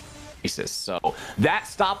uses. So that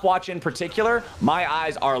stopwatch in particular, my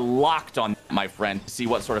eyes are locked on that, my friend, to see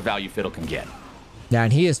what sort of value Fiddle can get. Yeah,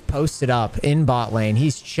 and he is posted up in bot lane.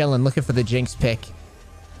 He's chilling, looking for the Jinx pick.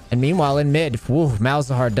 And meanwhile, in mid,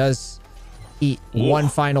 Malzahar does eat one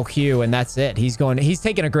final Q, and that's it. He's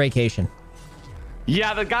taking a graycation.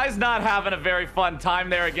 Yeah, the guy's not having a very fun time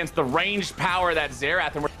there against the ranged power of that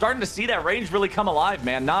Xerath, and we're starting to see that range really come alive,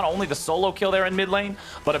 man. Not only the solo kill there in mid lane,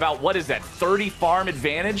 but about, what is that, 30 farm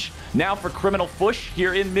advantage now for Criminal Fush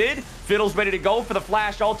here in mid. Fiddle's ready to go for the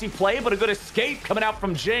flash ulti play, but a good escape coming out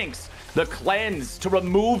from Jinx. The cleanse to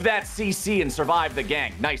remove that CC and survive the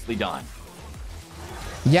gank. Nicely done.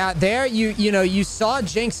 Yeah, there you saw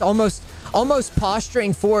Jinx almost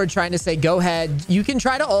posturing forward, trying to say, go ahead. You can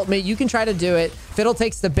try to ult me. You can try to do it. Fiddle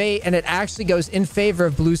takes the bait, and it actually goes in favor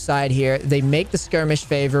of blue side here. They make the skirmish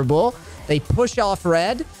favorable. They push off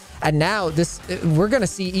red. And now we're going to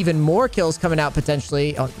see even more kills coming out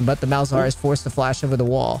potentially, but the Malzahar is forced to flash over the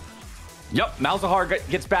wall. Yep, Malzahar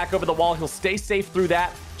gets back over the wall. He'll stay safe through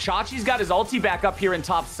that. Chachi's got his ulti back up here in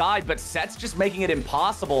top side, but Set's just making it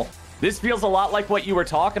impossible. This feels a lot like what you were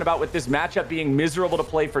talking about with this matchup being miserable to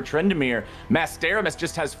play for Tryndamere. Masteramus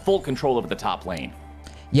just has full control over the top lane.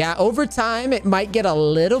 Yeah, over time, it might get a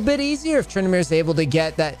little bit easier if Tryndamere is able to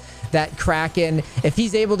get that Kraken. If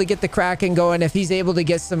he's able to get the Kraken going, if he's able to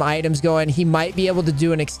get some items going, he might be able to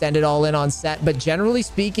do an extended all-in on Set. But generally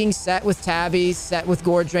speaking, Set with Tabby, Set with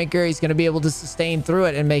Gore Drinker, he's going to be able to sustain through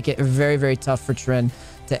it and make it very, very tough for Trynd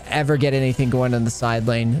to ever get anything going in the side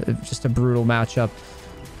lane. Just a brutal matchup.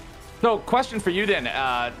 So, question for you then,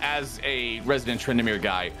 as a resident Tryndamere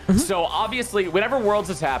guy. So, obviously, whenever Worlds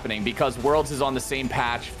is happening, because Worlds is on the same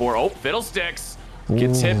patch for, Fiddlesticks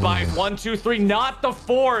gets hit by 1, 2, 3, not the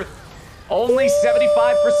 4th. Only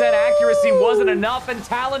 75% accuracy wasn't enough, and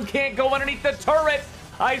Talon can't go underneath the turret.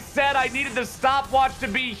 I said I needed the stopwatch to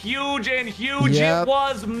be huge, and huge it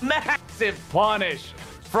was. Massive punish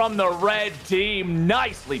from the red team.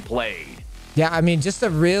 Nicely played. Yeah, I mean, just a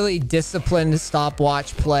really disciplined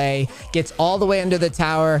stopwatch play. Gets all the way under the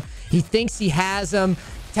tower. He thinks he has him.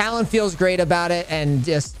 Talon feels great about it and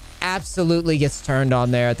just absolutely gets turned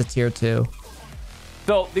on there at the tier 2.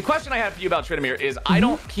 So the question I have for you about Tryndamere is I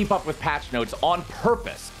don't keep up with patch notes on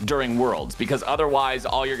purpose during Worlds, because otherwise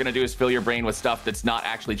all you're going to do is fill your brain with stuff that's not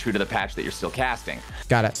actually true to the patch that you're still casting.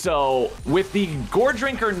 Got it. So with the Gore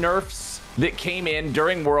Drinker nerfs that came in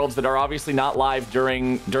during Worlds that are obviously not live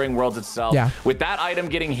during Worlds itself, with that item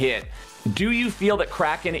getting hit, do you feel that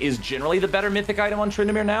Kraken is generally the better mythic item on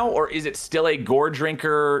Tryndamere now, or is it still a Gore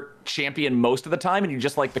Drinker champion most of the time and you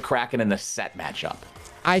just like the Kraken in the Set matchup?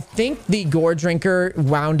 I think the Gore Drinker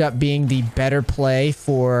wound up being the better play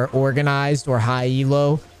for organized or high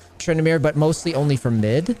elo Tryndamere, but mostly only for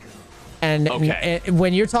mid. And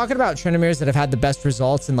when you're talking about Tryndameres that have had the best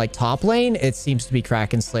results in like top lane, it seems to be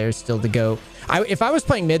Kraken Slayer still the GOAT. If I was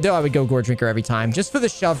playing mid though, I would go Gore Drinker every time, just for the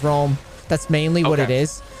shove roam. That's mainly what it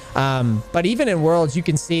is. But even in Worlds, you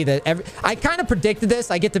can see that I kind of predicted this.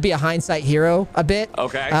 I get to be a hindsight hero a bit.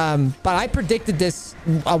 But I predicted this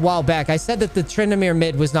a while back. I said that the Tryndamere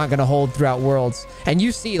mid was not going to hold throughout Worlds. And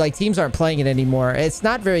you see, like, teams aren't playing it anymore. It's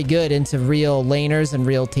not very good into real laners and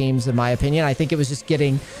real teams, in my opinion. I think it was just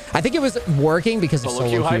getting... I think it was working because of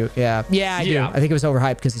solo queue. Yeah, I do. I think it was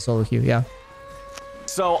overhyped because of solo queue, yeah.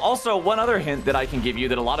 So also one other hint that I can give you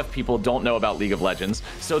that a lot of people don't know about League of Legends.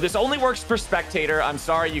 So this only works for spectator. I'm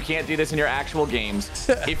sorry, you can't do this in your actual games.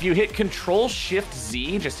 If you hit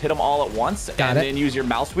Control-Shift-Z, just hit them all at once, then use your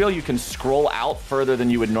mouse wheel, you can scroll out further than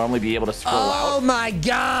you would normally be able to scroll out. Oh my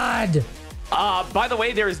God! By the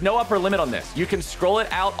way, there is no upper limit on this. You can scroll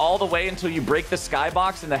it out all the way until you break the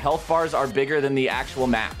skybox and the health bars are bigger than the actual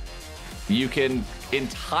map. You can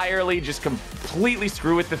entirely just completely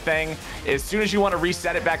screw with the thing. As soon as you want to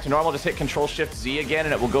reset it back to normal, just hit Control-Shift-Z again,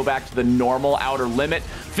 and it will go back to the normal outer limit.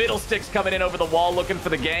 Fiddlesticks coming in over the wall, looking for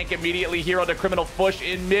the gank. Immediately here onto Criminal Fush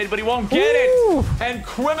in mid, but he won't get it. And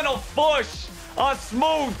Criminal Fush, a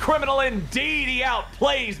smooth criminal indeed. He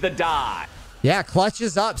outplays the dive. Yeah,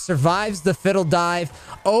 clutches up, survives the Fiddle dive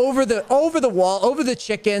over the wall, over the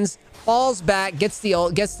chickens, falls back, gets the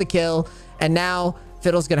ult, gets the kill, and now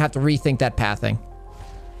Fiddle's gonna have to rethink that pathing.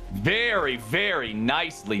 Very, very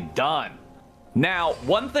nicely done. Now,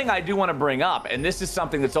 one thing I do want to bring up, and this is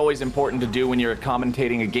something that's always important to do when you're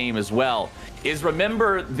commentating a game as well, is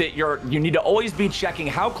remember that you need to always be checking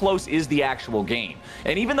how close is the actual game.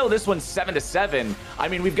 And even though this one's 7-7, I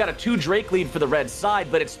mean, we've got a 2 Drake lead for the red side,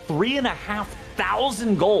 but it's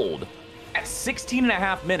 3,500 gold at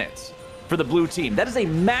 16.5 minutes for the blue team. That is a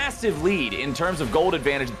massive lead in terms of gold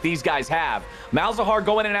advantage that these guys have. Malzahar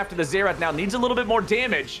going in after the Xerath now needs a little bit more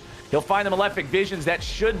damage. He'll find the Malefic Visions. That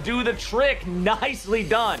should do the trick. Nicely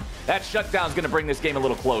done. That shutdown's going to bring this game a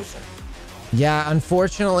little closer. Yeah,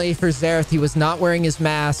 unfortunately for Xerath, he was not wearing his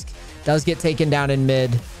mask. Does get taken down in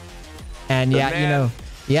mid. And yeah, you know,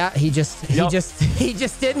 yeah, he just didn't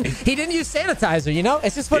use sanitizer, you know?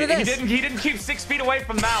 It's just what it is. He didn't keep 6 feet away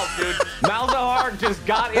from Malz, dude. Malzahar just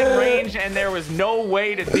got in range and there was no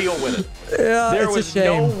way to deal with it. Yeah, there was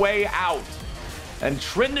no way out. And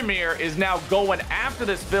Tryndamere is now going after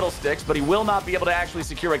this Fiddlesticks, but he will not be able to actually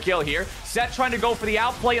secure a kill here. Set trying to go for the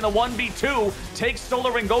outplay in the 1v2. Takes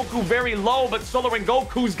Solar Rengoku very low, but Solar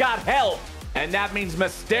Rengoku's got help. And that means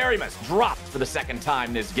Mysterious drops for the 2nd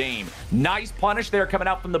time this game. Nice punish there coming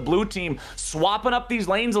out from the blue team, swapping up these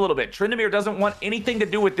lanes a little bit. Tryndamere doesn't want anything to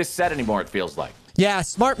do with this set anymore, it feels like. Yeah,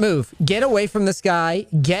 smart move. Get away from this guy.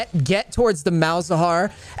 Get towards the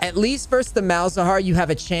Malzahar. At least versus the Malzahar, you have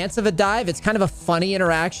a chance of a dive. It's kind of a funny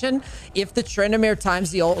interaction. If the Tryndamere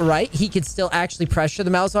times the ult right, he could still actually pressure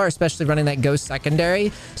the Malzahar, especially running that ghost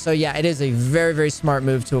secondary. So yeah, it is a very, very smart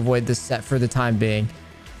move to avoid this set for the time being.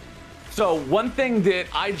 So one thing that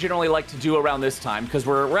I generally like to do around this time, because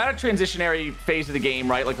we're at a transitionary phase of the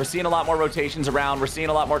game, right? Like we're seeing a lot more rotations around. We're seeing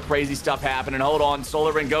a lot more crazy stuff happen. And hold on,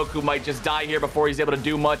 Solar Rengoku might just die here before he's able to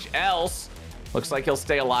do much else. Looks like he'll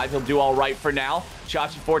stay alive. He'll do all right for now.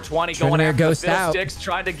 Chachi420 going after the Fiddlesticks,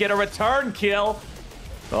 trying to get a return kill.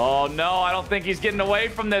 Oh no, I don't think he's getting away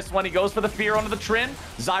from this one. He goes for the fear onto the Trin.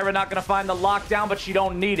 Zyra not going to find the lockdown, but she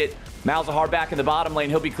don't need it. Malzahar back in the bottom lane.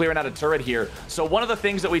 He'll be clearing out a turret here. So one of the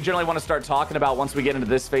things that we generally want to start talking about once we get into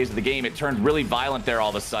this phase of the game, it turned really violent there all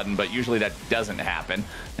of a sudden, but usually that doesn't happen,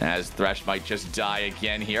 as Thresh might just die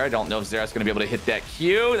again here. I don't know if Xerath's going to be able to hit that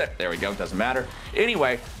Q. There we go. Doesn't matter.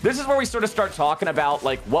 Anyway, this is where we sort of start talking about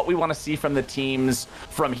like what we want to see from the teams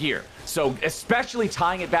from here. So especially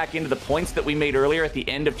tying it back into the points that we made earlier at the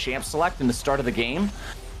end of Champ Select in the start of the game.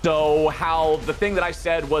 So how the thing that I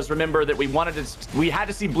said was, remember that we had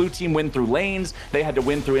to see blue team win through lanes. They had to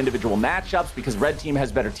win through individual matchups because red team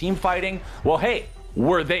has better team fighting. Well, hey,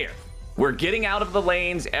 we're there. We're getting out of the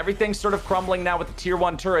lanes. Everything's sort of crumbling now with the tier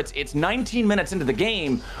 1 turrets. It's 19 minutes into the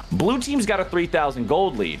game. Blue team's got a 3,000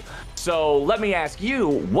 gold lead. So let me ask you,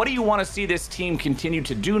 what do you want to see this team continue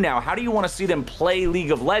to do now? How do you want to see them play League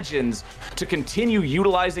of Legends to continue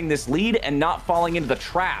utilizing this lead and not falling into the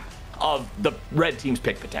trap of the red team's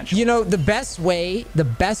pick potential? You know, the best way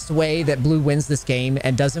that blue wins this game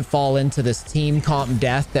and doesn't fall into this team comp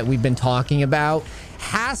death that we've been talking about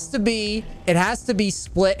has to be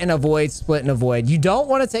split and avoid. You don't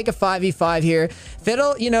want to take a 5v5 here.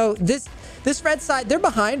 Fiddle, you know, this red side, they're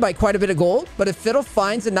behind by quite a bit of gold, but if Fiddle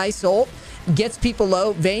finds a nice ult, gets people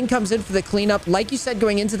low, Vayne comes in for the cleanup. Like you said,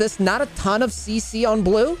 going into this, not a ton of CC on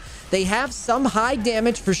blue. They have some high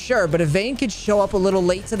damage for sure, but if Vayne could show up a little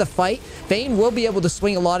late to the fight, Vayne will be able to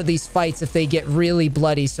swing a lot of these fights if they get really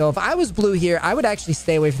bloody. So if I was blue here, I would actually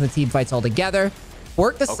stay away from the team fights altogether,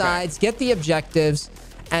 work the sides, get the objectives,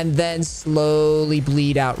 and then slowly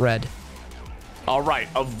bleed out red. All right,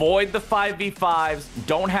 avoid the 5v5s.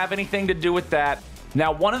 Don't have anything to do with that.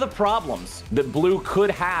 Now, one of the problems that blue could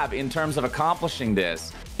have in terms of accomplishing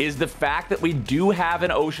this is the fact that we do have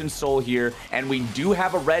an Ocean Soul here, and we do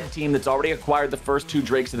have a red team that's already acquired the first 2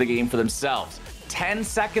 Drakes of the game for themselves. 10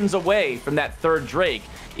 seconds away from that 3rd Drake.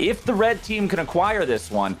 If the red team can acquire this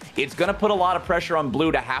one, it's going to put a lot of pressure on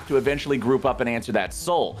blue to have to eventually group up and answer that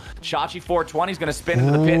soul. Chachi420 is going to spin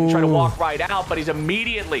into the pit and try to walk right out, but he's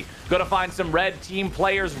immediately going to find some red team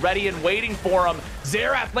players ready and waiting for him.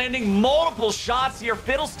 Xerath landing multiple shots here.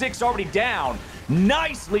 Fiddlesticks already down.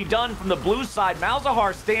 Nicely done from the blue side.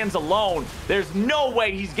 Malzahar stands alone. There's no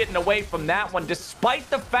way he's getting away from that one, despite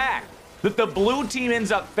the fact that the blue team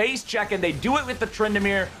ends up face checking. They do it with the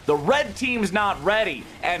Tryndamere. The red team's not ready,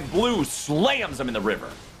 and blue slams them in the river.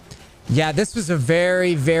 Yeah, this was a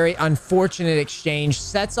very, very unfortunate exchange.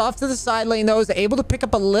 Sets off to the side lane, though, is able to pick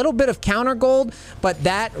up a little bit of counter gold, but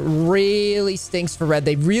that really stinks for red.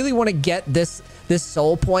 They really want to get this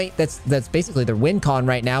soul point. That's basically their win con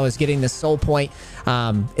right now, is getting this soul point.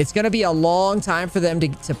 It's going to be a long time for them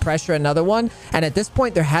to pressure another one. And at this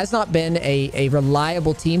point, there has not been a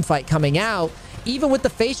reliable team fight coming out. Even with the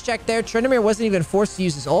face check there, Tryndamere wasn't even forced to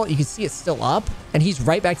use his ult. You can see it's still up, and he's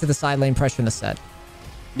right back to the side lane pressuring the set.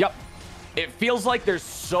 Yep. It feels like there's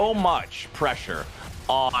so much pressure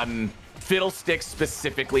on Fiddlesticks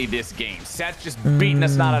specifically this game. Set's just beating the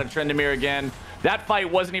snot out of Tryndamere again. That fight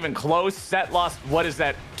wasn't even close. Set lost, what is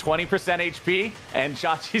that, 20% HP? And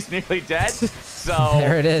Chachi's nearly dead. So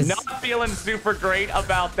there it is. Not feeling super great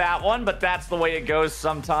about that one, but that's the way it goes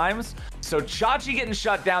sometimes. So Chachi getting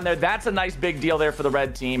shut down there, that's a nice big deal there for the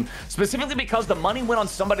red team, specifically because the money went on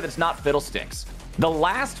somebody that's not Fiddlesticks. The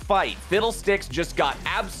last fight, Fiddlesticks just got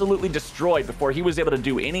absolutely destroyed before he was able to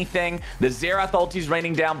do anything. The Xerath ulti's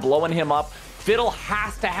raining down, blowing him up. Fiddle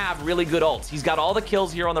has to have really good ults. He's got all the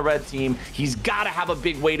kills here on the red team. He's got to have a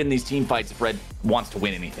big weight in these team fights if red wants to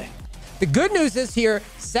win anything. The good news is here,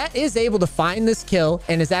 Set is able to find this kill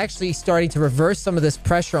and is actually starting to reverse some of this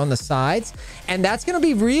pressure on the sides. And that's going to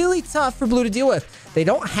be really tough for blue to deal with. They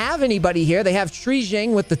don't have anybody here. They have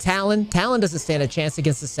Trijing with the Talon. Talon doesn't stand a chance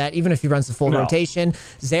against the Set, even if he runs the full rotation.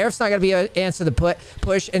 Xerath's not going to be able to answer the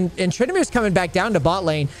push. And Tryndamere's coming back down to bot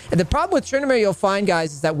lane. And the problem with Tryndamere, you'll find,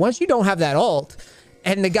 guys, is that once you don't have that ult,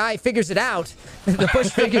 and the guy figures it out, the push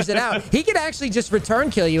figures it out, he could actually just return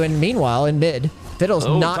kill you. And meanwhile, in mid, Fiddle's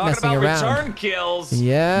not messing around. Return kills.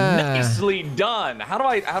 Yeah. Nicely done. How do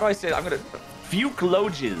I say it? I'm going to...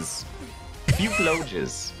 Fuke-loges.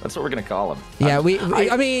 Fuke-loges. That's what we're going to call them. Yeah,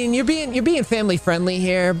 I mean, you're being family friendly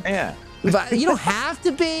here. Yeah. But you don't have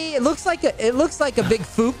to be. It looks like a big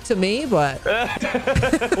fook to me, but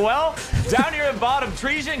well, down here at bottom,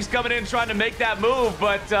 Trijing's coming in trying to make that move,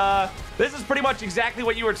 but this is pretty much exactly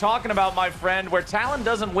what you were talking about, my friend, where Talon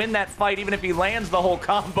doesn't win that fight even if he lands the whole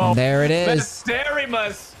combo. There it is.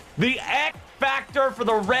 Mysterious, the X factor for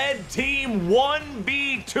the red team,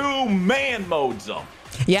 1v2 man modes them.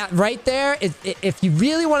 Yeah, right there. If you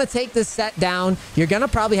really want to take this set down, you're going to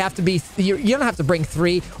probably have to be... You're going to have to bring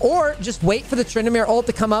 3, or just wait for the Tryndamere ult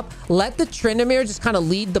to come up. Let the Tryndamere just kind of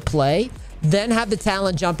lead the play. Then have the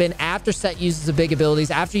Talon jump in after Set uses the big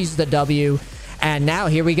abilities, after he uses the W. And now,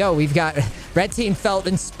 here we go. We've got... Red team felt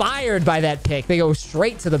inspired by that pick. They go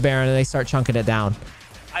straight to the Baron, and they start chunking it down.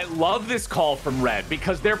 I love this call from red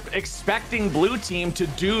because they're expecting blue team to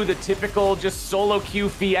do the typical just solo queue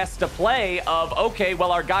fiesta play of, okay,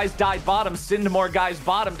 well, our guys died bottom, send more guys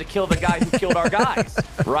bottom to kill the guy who killed our guys,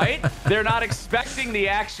 right? They're not expecting the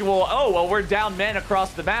actual, oh, well, we're down men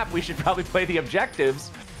across the map. We should probably play the objectives.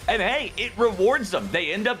 And hey, it rewards them.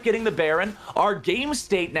 They end up getting the Baron. Our game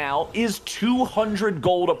state now is 200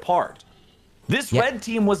 gold apart. This red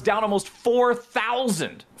team was down almost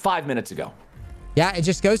 4,000 5 minutes ago. Yeah, it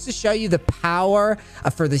just goes to show you the power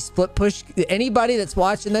for the split push. Anybody that's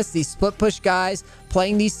watching this, these split push guys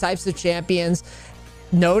playing these types of champions,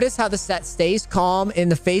 notice how the set stays calm in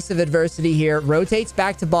the face of adversity here, rotates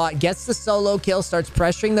back to bot, gets the solo kill, starts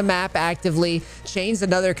pressuring the map actively, chains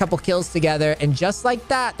another couple kills together, and just like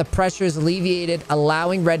that, the pressure is alleviated,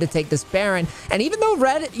 allowing red to take this Baron. And even though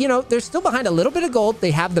red, you know, they're still behind a little bit of gold,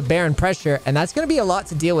 they have the Baron pressure, and that's going to be a lot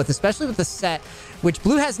to deal with, especially with the set, which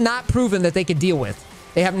blue has not proven that they could deal with.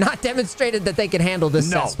 They have not demonstrated that they can handle this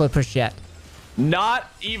set split push yet. Not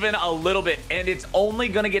even a little bit, and it's only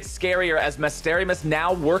going to get scarier as Mysterious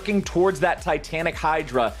now working towards that Titanic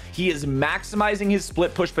Hydra. He is maximizing his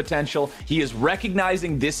split push potential. He is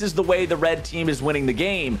recognizing this is the way the red team is winning the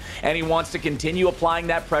game, and he wants to continue applying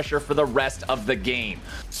that pressure for the rest of the game.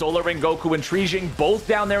 Solar Rengoku and Trijing both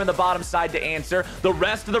down there in the bottom side to answer. The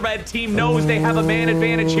rest of the red team knows they have a man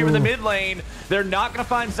advantage here in the mid lane. They're not going to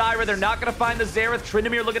find Zyra. They're not going to find the Xerath.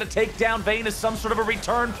 Tryndamere looking to take down Vayne as some sort of a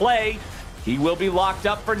return play. He will be locked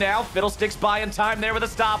up for now. Fiddlesticks buying time there with a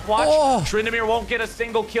stopwatch. Tryndamere won't get a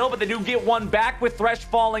single kill, but they do get one back with Thresh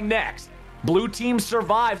falling next. Blue team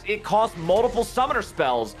survives. It costs multiple summoner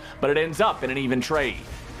spells, but it ends up in an even trade.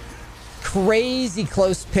 Crazy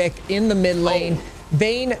close pick in the mid lane.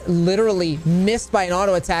 Vayne literally missed by an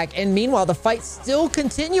auto attack, and meanwhile, the fight's still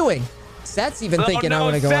continuing. Set's even thinking, I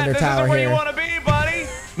want to go under tower here. This is where you want to be, buddy.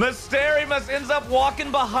 Mysterious ends up walking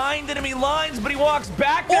behind enemy lines, but he walks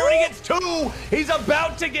back there and he gets 2. He's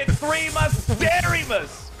about to get 3.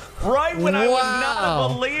 Mysterious. Right when I was not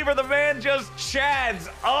a believer, the man just chads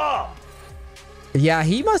up. Yeah,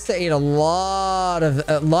 he must have ate a lot of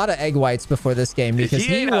egg whites before this game because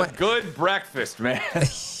he ate a good breakfast, man.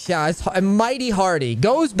 Yeah, it's mighty hearty.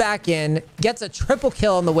 Goes back in, gets a triple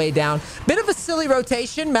kill on the way down. Bit of a silly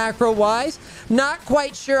rotation macro-wise. Not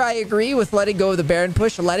quite sure I agree with letting go of the Baron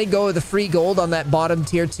push, letting go of the free gold on that bottom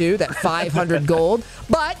tier 2, that 500 gold.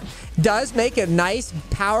 But does make a nice,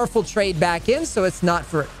 powerful trade back in, so it's not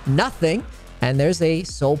for nothing. And there's a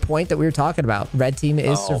soul point that we were talking about. Red team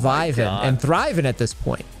is surviving and thriving at this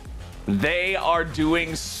point. They are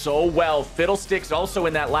doing so well. Fiddlesticks also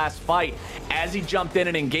in that last fight, as he jumped in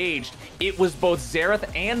and engaged, it was both Xerath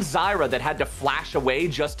and Zyra that had to flash away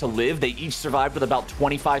just to live. They each survived with about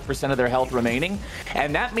 25% of their health remaining.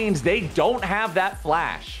 And that means they don't have that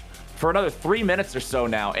flash for another 3 minutes or so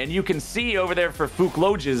now. And you can see over there for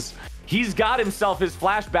Fuklogis, he's got himself his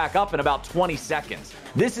flash back up in about 20 seconds.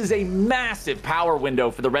 This is a massive power window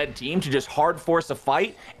for the red team to just hard force a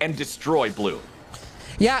fight and destroy blue.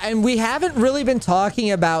 Yeah, and we haven't really been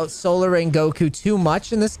talking about Solar and Goku too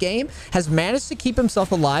much in this game. Has managed to keep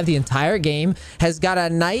himself alive the entire game. Has got a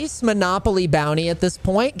nice Monopoly bounty at this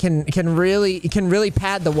point. Can really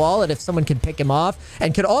pad the wallet if someone can pick him off,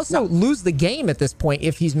 and could also lose the game at this point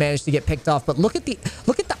if he's managed to get picked off. But look at the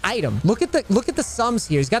item. Look at the sums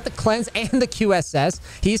here. He's got the cleanse and the QSS.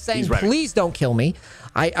 He's saying, please don't kill me.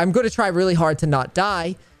 I'm going to try really hard to not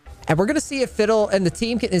die. And we're going to see if Fiddle and the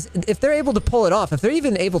team if they're able to pull it off, if they're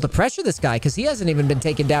even able to pressure this guy, because he hasn't even been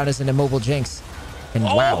taken down as an immobile Jinx. And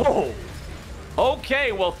wow.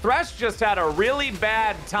 Okay, well, Thresh just had a really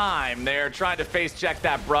bad time there trying to face check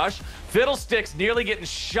that brush. Fiddlesticks nearly getting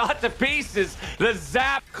shot to pieces. The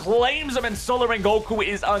zap claims him, and Solar Rengoku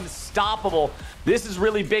is unstoppable. This is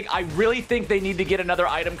really big. I really think they need to get another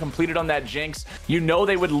item completed on that Jinx. You know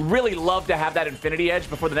they would really love to have that Infinity Edge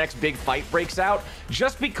before the next big fight breaks out,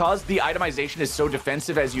 just because the itemization is so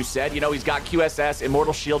defensive, as you said. You know, he's got QSS,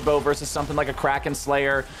 Immortal Shield Bow versus something like a Kraken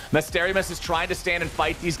Slayer. Mysterious is trying to stand and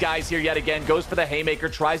fight these guys here yet again. Goes for the Haymaker,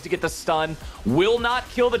 tries to get the stun. Will not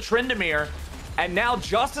kill the Tryndamere. And now,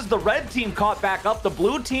 just as the red team caught back up, the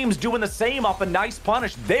blue team's doing the same off a nice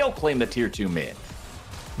punish. They'll claim the tier 2 mid.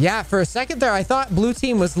 Yeah, for a second there, I thought blue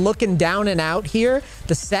team was looking down and out here.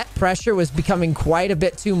 The set pressure was becoming quite a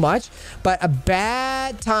bit too much, but a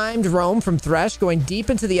bad timed roam from Thresh going deep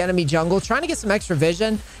into the enemy jungle, trying to get some extra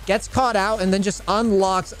vision, gets caught out, and then just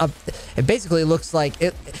unlocks a... It basically looks like...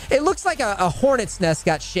 It looks like a hornet's nest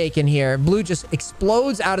got shaken here. Blue just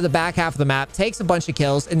explodes out of the back half of the map, takes a bunch of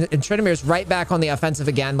kills, and Tryndamere's right back on the offensive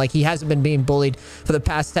again, like he hasn't been being bullied for the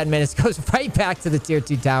past 10 minutes, goes right back to the tier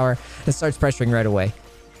 2 tower and starts pressuring right away.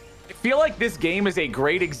 I feel like this game is a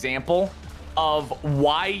great example of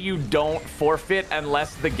why you don't forfeit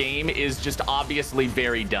unless the game is just obviously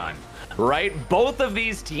very done, right? Both of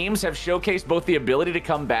these teams have showcased both the ability to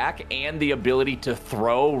come back and the ability to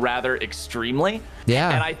throw rather extremely.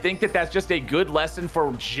 Yeah. And I think that that's just a good lesson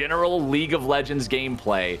for general League of Legends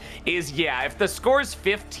gameplay is, yeah, if the score's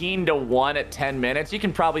 15-1 at 10 minutes, you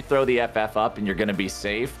can probably throw the FF up and you're going to be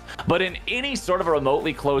safe. But in any sort of a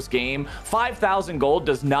remotely close game, 5,000 gold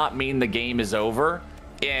does not mean the game is over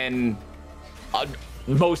in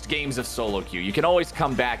most games of solo queue. You can always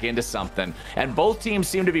come back into something, and both teams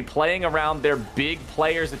seem to be playing around their big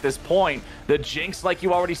players at this point. The Jinx, like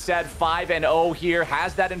you already said, 5-0 here,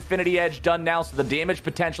 has that Infinity Edge done now, so the damage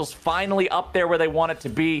potential's finally up there where they want it to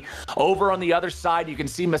be. Over on the other side, you can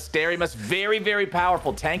see Mysterious, very, very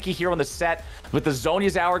powerful. Tanky here on the set with the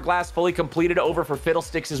Zhonya's Hourglass fully completed over for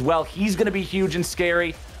Fiddlesticks as well. He's going to be huge and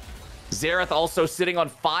scary. Xerath also sitting on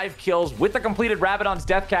 5 kills with the completed Rabadon's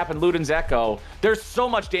Death Cap and Luden's Echo. There's so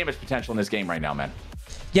much damage potential in this game right now, man.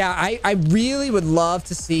 Yeah, I really would love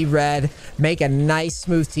to see Red make a nice,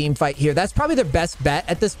 smooth team fight here. That's probably their best bet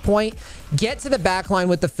at this point. Get to the backline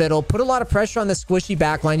with the Fiddle. Put a lot of pressure on the squishy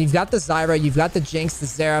backline. You've got the Zyra. You've got the Jinx, the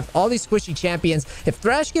Xerath, all these squishy champions. If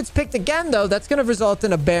Thresh gets picked again, though, that's going to result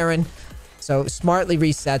in a Baron. So smartly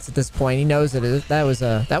resets at this point. He knows that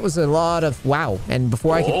that was a lot of wow. And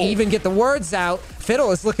before I can even get the words out, Fiddle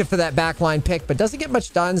is looking for that backline pick, but doesn't get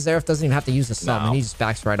much done. Xerath doesn't even have to use a sum, and he just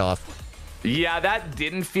backs right off. Yeah, that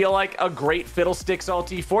didn't feel like a great Fiddlesticks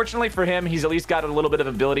ulti. Fortunately for him, he's at least got a little bit of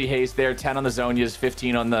ability haste there. 10 on the Zhonya's,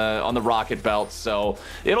 15 on the rocket belt. So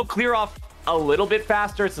it'll clear off a little bit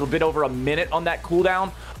faster. It's a bit over a minute on that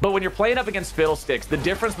cooldown. But when you're playing up against Fiddlesticks, the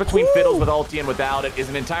difference between Fiddles with ulti and without it is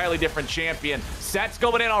an entirely different champion. Set's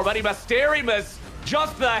going in already. Mysterious,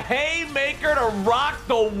 just the haymaker to rock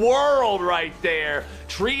the world right there.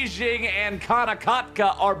 Trijing and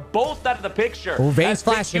Kanakatka are both out of the picture. Oh, Vayne's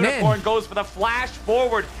flashing Unicorn goes for the flash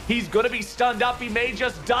forward. He's going to be stunned up. He may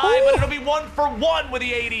just die, but it'll be 1-for-1 with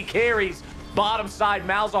the AD carries. Bottom side,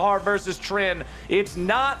 Malzahar versus Trin. It's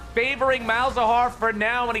not favoring Malzahar for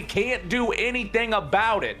now, and he can't do anything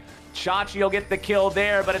about it. Chachi will get the kill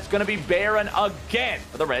there, but it's going to be Baron again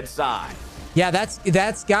for the red side. Yeah,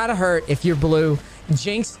 that's got to hurt if you're blue.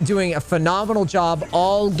 Jinx doing a phenomenal job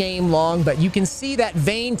all game long, but you can see that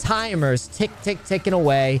Vayne timers ticking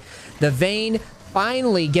away. The Vayne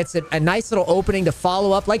finally gets a nice little opening to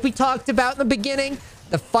follow up. Like we talked about in the beginning,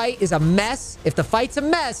 the fight is a mess. If the fight's a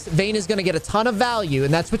mess, Vayne is going to get a ton of value,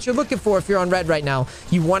 and that's what you're looking for if you're on red right now.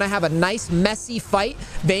 You want to have a nice, messy fight.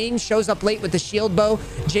 Vayne shows up late with the shield bow.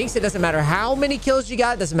 Jinx, it doesn't matter how many kills you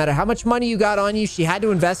got. It doesn't matter how much money you got on you. She had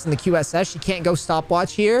to invest in the QSS. She can't go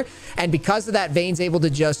stopwatch here, and because of that, Vayne's able to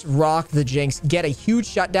just rock the Jinx, get a huge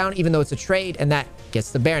shutdown, even though it's a trade, and that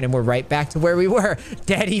gets the Baron, and we're right back to where we were.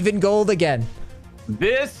 Dead even gold again.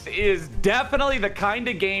 This is definitely the kind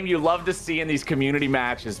of game you love to see in these community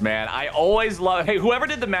matches, man. I always love... Hey, whoever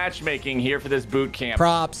did the matchmaking here for this boot camp...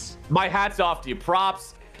 Props. My hat's off to you.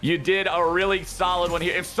 Props. You did a really solid one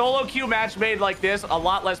here. If solo queue match made like this, a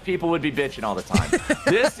lot less people would be bitching all the time.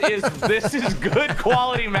 This is good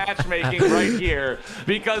quality matchmaking right here,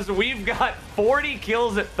 because we've got 40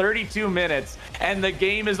 kills at 32 minutes, and the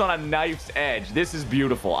game is on a knife's edge. This is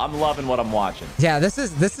beautiful. I'm loving what I'm watching. Yeah, this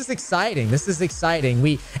is exciting. This is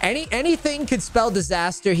exciting. Anything could spell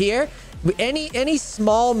disaster here. Any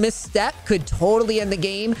small misstep could totally end the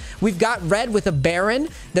game. We've got red with a Baron.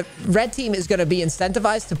 The red team is going to be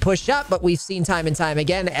incentivized to push up, but we've seen time and time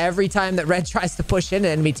again, every time that red tries to push into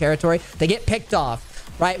enemy territory, they get picked off,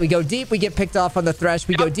 right? We go deep, we get picked off on the Thresh.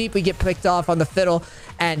 We go deep, we get picked off on the Fiddle.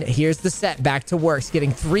 And here's the set, back to works,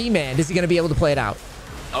 getting 3-man. Is he going to be able to play it out?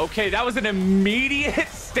 Okay, that was an immediate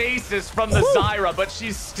stasis from the Zyra, but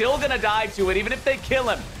she's still gonna die to it, even if they kill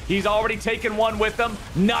him. He's already taken one with them.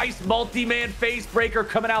 Nice multi-man face breaker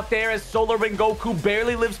coming out there as Solar Rengoku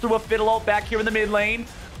barely lives through a Fiddle ult back here in the mid lane.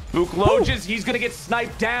 Bootcamp, he's gonna get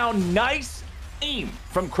sniped down. Nice aim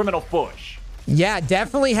from Criminal Push. Yeah,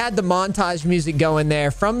 definitely had the montage music going there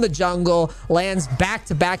from the jungle. Lands back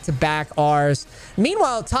to back to back Rs.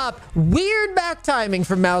 Meanwhile, top, weird back timing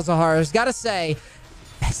from Malzahar. Gotta say,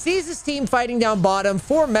 sees his team fighting down bottom,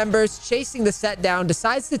 4 members chasing the set down,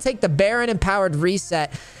 decides to take the Baron empowered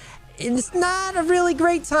reset. It's not a really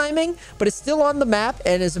great timing, but it's still on the map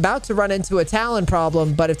and is about to run into a Talon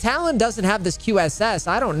problem. But if Talon doesn't have this QSS,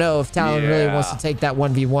 I don't know if Talon really wants to take that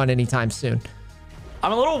 1v1 anytime soon.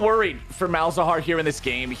 I'm a little worried for Malzahar here in this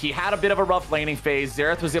game. He had a bit of a rough laning phase.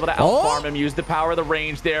 Xerath was able to out-farm him, use the power of the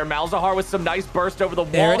range there. Malzahar with some nice burst over the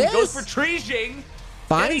wall. He goes for Trijing.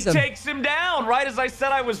 And he takes him down. Right as I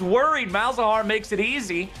said, I was worried. Malzahar makes it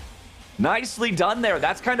easy. Nicely done there.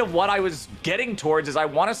 That's kind of what I was getting towards, is I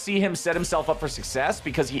want to see him set himself up for success,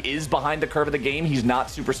 because he is behind the curve of the game. He's not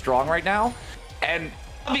super strong right now. And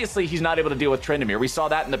obviously, he's not able to deal with Tryndamere. We saw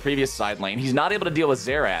that in the previous side lane. He's not able to deal with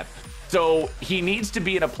Xerath. So he needs to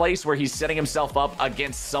be in a place where he's setting himself up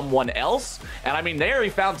against someone else. And I mean, there he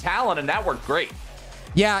found Talon, and that worked great.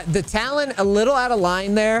 Yeah, the Talon a little out of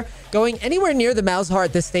line there. Going anywhere near the Malzahar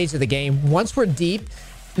at this stage of the game. Once we're deep,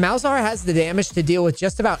 Malzahar has the damage to deal with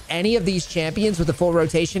just about any of these champions with a full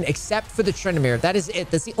rotation, except for the Tryndamere. That is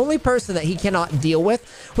it. That's the only person that he cannot deal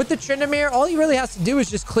with. With the Tryndamere, all he really has to do is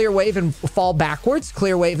just clear wave and fall backwards.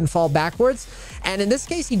 Clear wave and fall backwards. And in this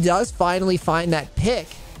case, he does finally find that pick.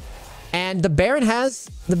 And the Baron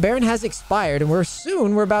has expired, and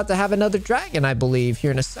we're about to have another dragon, I believe,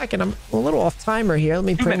 here in a second. I'm a little off timer here. Let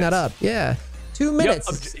me bring that up. Yeah, 2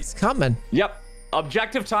 minutes. It's coming. Yep.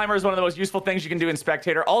 Objective timer is one of the most useful things you can do in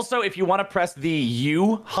Spectator. Also, if you want to press the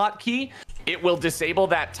U hotkey, it will disable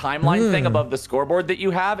that timeline thing above the scoreboard that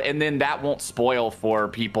you have, and then that won't spoil for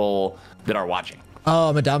people that are watching. Oh,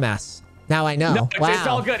 I'm a dumbass. Now I know. No, it's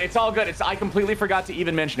all good. It's all good. I completely forgot to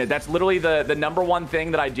even mention it. That's literally the #1 thing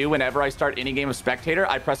that I do whenever I start any game of Spectator.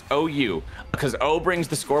 I press OU, because O brings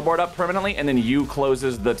the scoreboard up permanently, and then U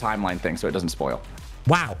closes the timeline thing so it doesn't spoil.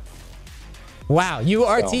 Wow. Wow, you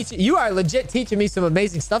are legit teaching me some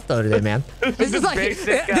amazing stuff though today, man. This is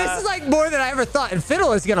like more than I ever thought. And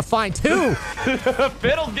Fiddle is gonna find 2.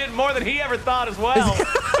 Fiddle's getting more than he ever thought as well.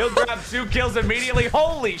 He'll grab 2 kills immediately.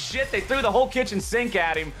 Holy shit, they threw the whole kitchen sink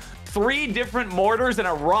at him. 3 different mortars and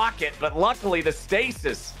a rocket, but luckily the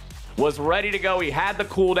stasis was ready to go. He had the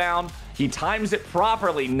cooldown. He times it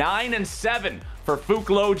properly. 9 and 7 for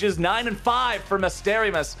Fuklojis, 9 and 5 for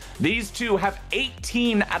Mysterious. These two have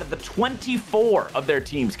 18 out of the 24 of their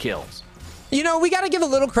team's kills. You know, we got to give a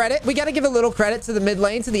little credit. We got to give a little credit to the mid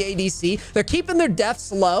lane, to the ADC. They're keeping their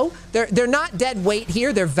deaths low. They're not dead weight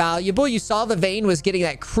here. They're valuable. You saw the Vayne was getting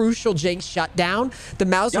that crucial Jinx shutdown. The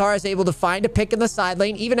Malzahar is able to find a pick in the side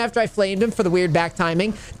lane, even after I flamed him for the weird back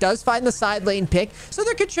timing. Does find the side lane pick. So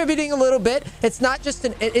they're contributing a little bit. It's not just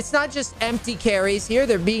empty carries here.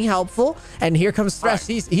 They're being helpful. And here comes Thresh.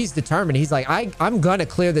 Right. He's determined. He's like, I'm gonna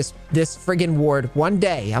clear this friggin' ward one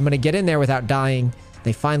day. I'm gonna get in there without dying.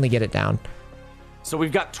 They finally get it down. So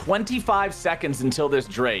we've got 25 seconds until this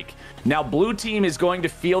Drake. Now, blue team is going to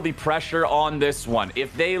feel the pressure on this one.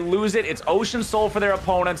 If they lose it, it's Ocean Soul for their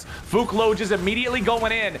opponents. Fukloj is immediately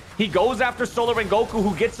going in. He goes after Solar Rengoku,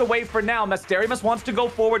 who gets away for now. Mysterious wants to go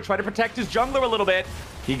forward, try to protect his jungler a little bit.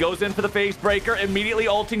 He goes in for the phase breaker, immediately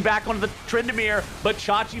ulting back onto the Tryndamere, but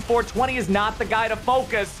Chachi420 is not the guy to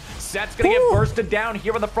focus. Set's gonna get bursted down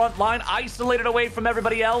here on the front line, isolated away from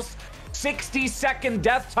everybody else. 60-second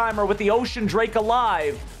death timer with the Ocean Drake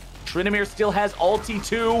alive. Tryndamere still has ulti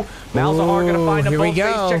too. Malzahar gonna find him both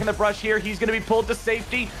face checking the brush here. He's gonna be pulled to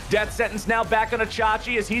safety. Death sentence now back on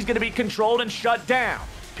Chachi as he's gonna be controlled and shut down.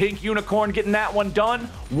 Pink Unicorn getting that one done.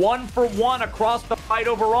 1 for 1 across the fight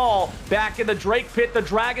overall. Back in the Drake pit, the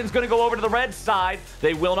Dragon's gonna go over to the red side.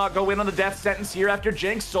 They will not go in on the death sentence here after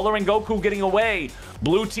Jinx. Solar and Goku getting away.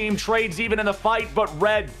 Blue team trades even in the fight, but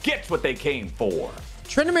red gets what they came for.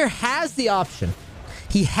 Tryndamere has the option.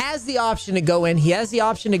 He has the option to go in. He has the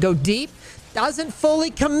option to go deep. Doesn't fully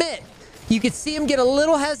commit. You could see him get a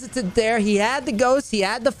little hesitant there. He had the ghost. He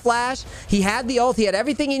had the flash. He had the ult. He had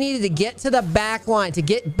everything he needed to get to the back line, to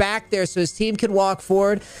get back there so his team could walk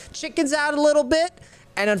forward. Chickens out a little bit.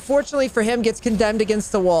 And unfortunately for him, gets condemned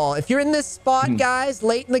against the wall. If you're in this spot, guys,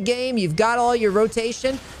 late in the game, you've got all your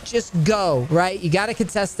rotation, just go, right? You got to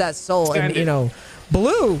contest that soul. And, you know,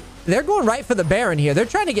 blue, they're going right for the Baron here. They're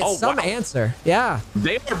trying to get some answer. Yeah.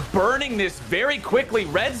 They are burning this very quickly.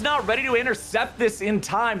 Red's not ready to intercept this in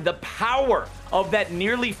time. The power of that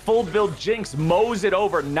nearly full build Jinx mows it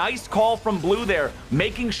over. Nice call from blue there,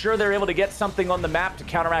 making sure they're able to get something on the map to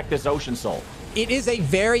counteract this Ocean Soul. It is a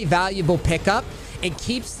very valuable pickup. It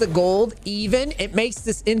keeps the gold even. It makes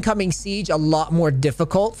this incoming siege a lot more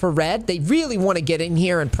difficult for red. They really want to get in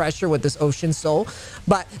here and pressure with this Ocean Soul,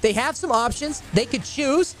 but they have some options. They could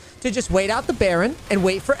choose to just wait out the Baron and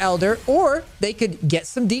wait for Elder, or they could get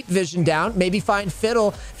some deep vision down, maybe find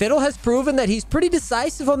Fiddle. Fiddle has proven that he's pretty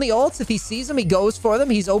decisive on the ults. If he sees them, he goes for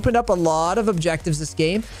them. He's opened up a lot of objectives this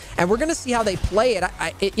game, and we're going to see how they play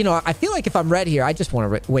it. You know, I feel like if I'm red here, I just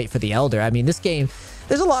want to wait for the Elder. I mean, this game,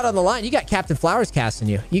 there's a lot on the line. You got Captain Flowers casting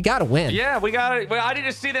you. You got to win. Yeah, we got it. I need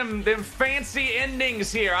to see them fancy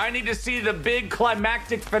endings here. I need to see the big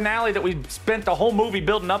climactic finale that we spent the whole movie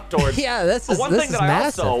building up towards. Yeah, this is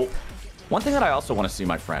massive. One thing that I also want to see,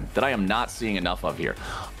 my friend, that I am not seeing enough of here.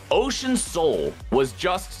 Ocean Soul was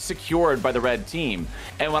just secured by the red team.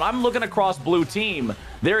 And when I'm looking across blue team,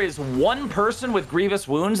 there is one person with grievous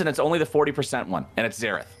wounds, and it's only the 40% one, and it's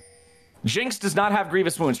Xerath. Jinx does not have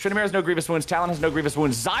grievous wounds. Tryndamere has no grievous wounds. Talon has no grievous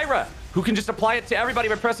wounds. Zyra, who can just apply it to everybody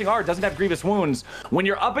by pressing R, doesn't have grievous wounds. When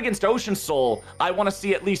you're up against Ocean Soul, I want to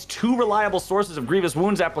see at least 2 reliable sources of grievous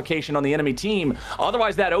wounds application on the enemy team.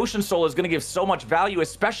 Otherwise, that Ocean Soul is going to give so much value,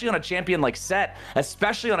 especially on a champion like Set,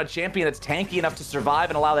 especially on a champion that's tanky enough to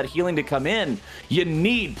survive and allow that healing to come in. You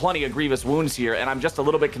need plenty of grievous wounds here, and I'm just a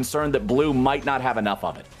little bit concerned that blue might not have enough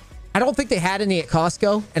of it. I don't think they had any at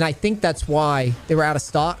Costco, and I think that's why they were out of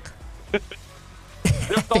stock.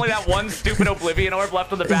 There's only that one stupid Oblivion Orb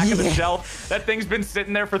left on the back of the shelf. That thing's been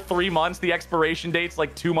sitting there for 3 months. The expiration date's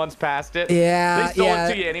like 2 months past it. Yeah, they sold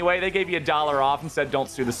it to you anyway. They gave you $1 off and said, don't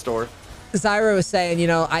sue the store. Zyra was saying, you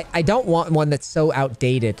know, I don't want one that's so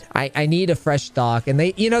outdated. I need a fresh stock. And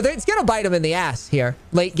they, you know, it's going to bite them in the ass here.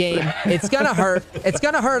 Late game. It's going to hurt. It's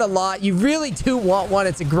going to hurt a lot. You really do want one.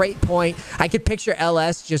 It's a great point. I could picture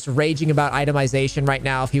LS just raging about itemization right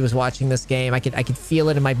now if he was watching this game. I could feel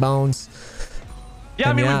it in my bones. Yeah,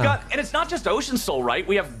 I mean, we've got, and it's not just Ocean Soul, right?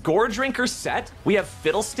 We have Gore Drinker Set, we have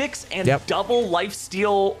Fiddlesticks, and double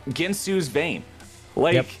Lifesteal Ginsu's Vayne.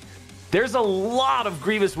 Like, there's a lot of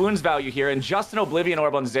grievous wounds value here, and just an Oblivion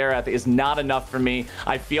Orb on Xerath is not enough for me.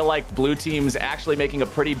 I feel like blue team's actually making a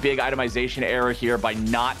pretty big itemization error here by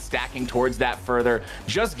not stacking towards that further,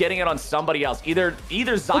 just getting it on somebody else, either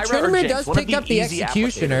Zyra or Jinx. Does pick up the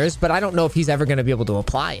Executioners, but I don't know if he's ever going to be able to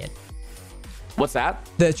apply it. What's that?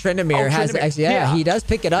 The Tryndamere he does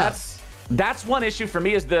pick it up. That's one issue for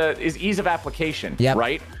me is ease of application,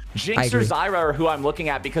 right? Jinx or Zyra are who I'm looking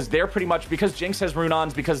at because they're pretty much, because Jinx has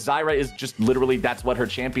rune-ons, because Zyra is just literally, that's what her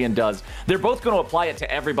champion does. They're both going to apply it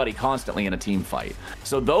to everybody constantly in a team fight.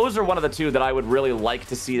 So those are one of the two that I would really like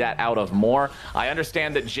to see that out of more. I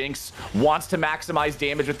understand that Jinx wants to maximize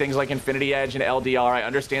damage with things like Infinity Edge and LDR. I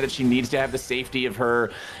understand that she needs to have the safety of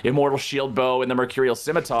her Immortal Shield Bow and the Mercurial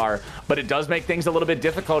Scimitar, but it does make things a little bit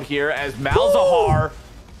difficult here as Malzahar...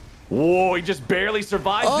 Whoa, he just barely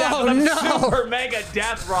survives that with a super mega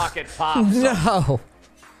death rocket pops. No.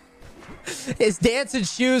 His dancing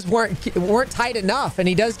shoes weren't tight enough, and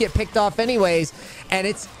he does get picked off anyways. And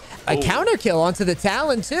it's a counter kill onto the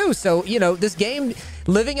Talon too. So, you know, this game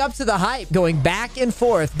living up to the hype, going back and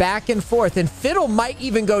forth, and Fiddle might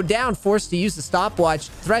even go down, forced to use the stopwatch.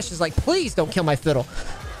 Thresh is like, please don't kill my Fiddle.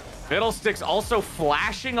 Fiddlesticks also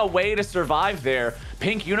flashing away to survive there.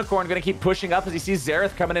 Pink Unicorn going to keep pushing up as he sees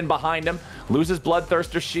Xerath coming in behind him. Loses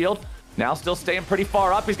Bloodthirster's shield. Now still staying pretty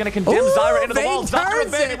far up. He's going to condemn Zyra into the wall. Zyra,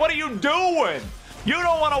 baby, what are you doing? You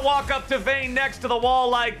don't want to walk up to Vayne next to the wall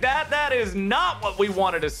like that. That is not what we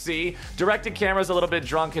wanted to see. Directed camera's a little bit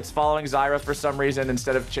drunk. It's following Zyra for some reason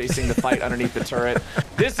instead of chasing the fight underneath the turret.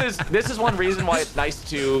 This is one reason why it's nice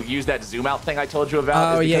to use that zoom out thing I told you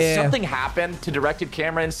about. Because something happened to directed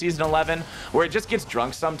camera in Season 11 where it just gets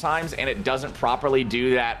drunk sometimes and it doesn't properly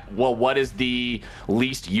do that, well, what is the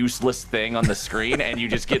least useless thing on the screen? And you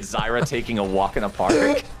just get Zyra taking a walk in the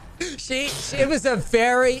park. It was a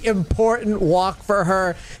very important walk for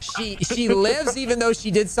her. She lives even though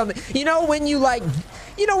she did something. You know when you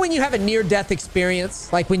when you have a near-death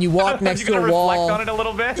experience, like when you walk next to a wall. Reflect on it a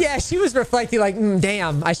little bit. Yeah, she was reflecting like,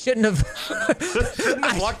 damn, I shouldn't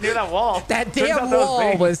have walked near that wall. That damn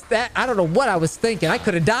wall was that. I don't know what I was thinking. I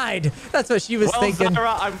could have died. That's what she was thinking.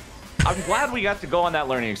 Zyra, I'm glad we got to go on that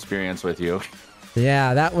learning experience with you.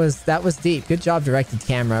 Yeah, that was deep. Good job, directed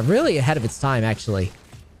camera. Really ahead of its time, actually.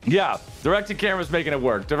 Yeah, directed camera's making it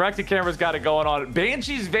work. Directed camera's got it going on.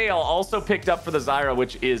 Banshee's Veil also picked up for the Zyra,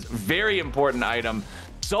 which is very important item.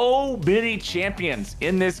 So many champions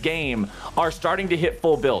in this game are starting to hit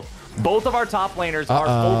full build. Both of our top laners are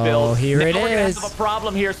full build. Here now it we're gonna is. have a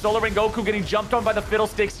problem here. Solar and Goku getting jumped on by the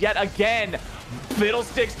Fiddlesticks yet again.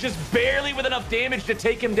 Fiddlesticks just barely with enough damage to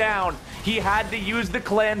take him down. He had to use the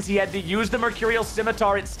cleanse. He had to use the Mercurial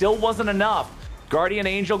Scimitar. It still wasn't enough. Guardian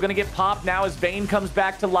Angel gonna get popped now as Vayne comes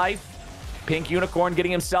back to life. Pink Unicorn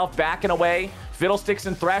getting himself back and away. Fiddlesticks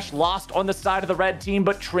and Thresh lost on the side of the red team,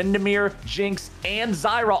 but Tryndamere, Jinx, and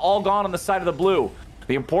Zyra all gone on the side of the blue.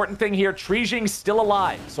 The important thing here, Trijing's still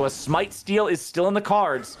alive, so a Smite Steal is still in the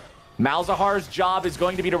cards. Malzahar's job is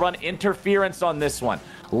going to be to run interference on this one.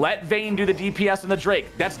 Let Vayne do the DPS and the Drake.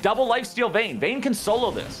 That's double lifesteal Vayne. Vayne can solo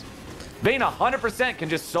this. Vayne 100% can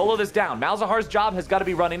just solo this down. Malzahar's job has got to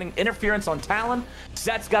be running interference on Talon.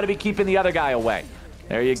 Set's got to be keeping the other guy away.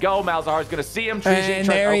 There you go. Malzahar's going to see him. And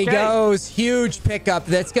there he goes. Huge pickup.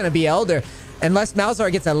 That's going to be Elder. Unless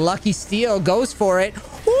Malzahar gets a lucky steal, goes for it.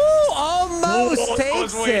 Ooh, almost takes it. That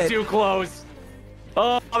was way too close.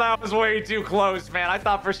 Oh, that was way too close, man. I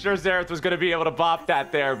thought for sure Xerath was going to be able to bop that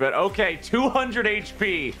there, but okay, 200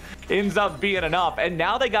 HP ends up being enough. And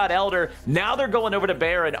now they got Elder. Now they're going over to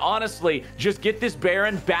Baron. Honestly, just get this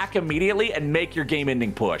Baron back immediately and make your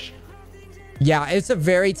game-ending push. Yeah, it's a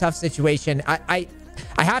very tough situation. I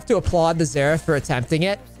have to applaud the Xerath for attempting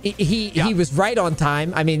it. He was right on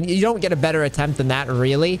time. I mean, you don't get a better attempt than that,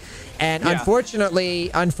 really. And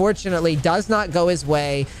unfortunately, does not go his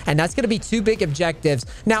way. And that's going to be two big objectives.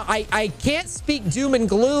 Now, I can't speak doom and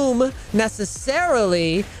gloom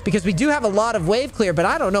necessarily because we do have a lot of wave clear. But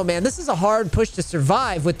I don't know, man. This is a hard push to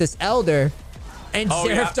survive with this Elder. And and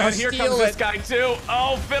here comes this guy too.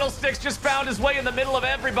 Oh, Fiddlesticks just found his way in the middle of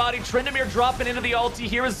everybody. Tryndamere dropping into the ulti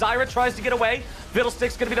here as Zyra tries to get away.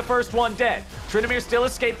 Fiddlesticks gonna be the first one dead. Tryndamere still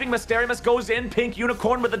escaping. Mysterious goes in. Pink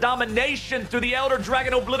Unicorn with the domination through the Elder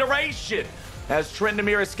Dragon obliteration. As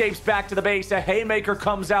Tryndamere escapes back to the base, a Haymaker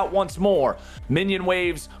comes out once more. Minion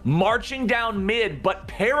waves marching down mid, but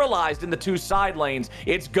paralyzed in the two side lanes.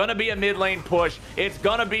 It's gonna be a mid lane push. It's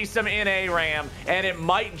gonna be some NA ram, and it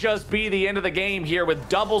might just be the end of the game here with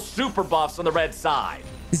double super buffs on the red side.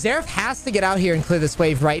 Xerath has to get out here and clear this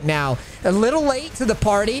wave right now. A little late to the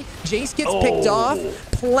party. Jace gets picked off.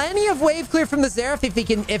 Plenty of wave clear from the Xerath.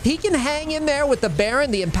 If he can hang in there with the Baron,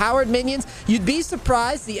 the empowered minions, you'd be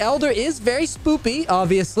surprised. The Elder is very spoopy,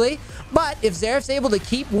 obviously. But if Xerath's able to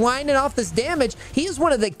keep winding off this damage, he is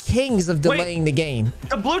one of the kings of delaying the game.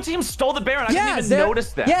 The blue team stole the Baron. I didn't even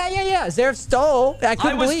notice that. Yeah. Xerath stole. I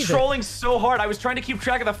couldn't believe it. I was trolling so hard. I was trying to keep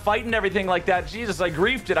track of the fight and everything like that. Jesus, I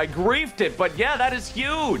griefed it. But yeah, that is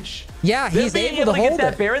huge. Yeah, he's able to hold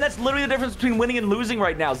that Baron. That's literally the difference between winning and losing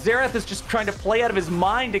right now. Xerath is just trying to play out of his mind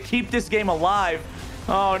trying to keep this game alive.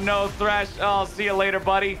 Oh, no, Thresh. Oh, see you later,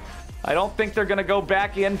 buddy. I don't think they're going to go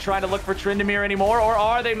back in trying to look for Tryndamere anymore, or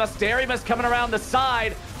are they? Mysterious coming around the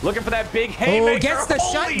side, looking for that big haymaker. Oh, gets the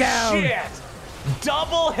Holy shutdown. Shit.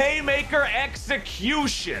 Double haymaker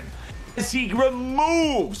execution as he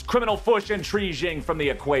removes Criminal Fush and Trijing from the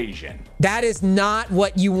equation. That is not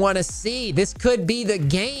what you want to see. This could be the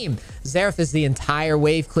game. Xerath is the entire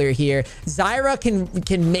wave clear here. Zyra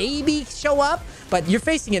can maybe show up, but you're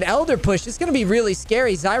facing an Elder push. It's going to be really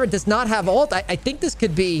scary. Zyra does not have ult. I think this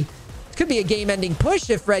could be a game-ending push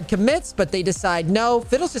if Red commits, but they decide no.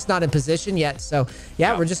 Fiddle's just not in position yet. So,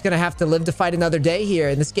 yeah, we're just going to have to live to fight another day here,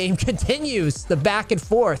 and this game continues, the back and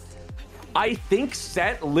forth. I think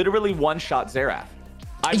Set literally one-shot Xerath.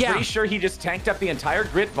 I'm pretty sure he just tanked up the entire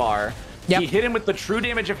grit bar. He hit him with the true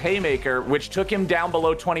damage of Haymaker, which took him down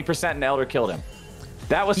below 20%, and Elder killed him.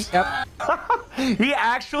 That was... he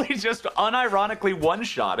actually just unironically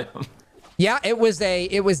one-shot him. Yeah, it was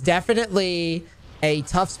definitely a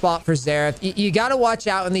tough spot for Xerath. You got to watch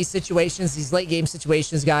out in these situations, these late game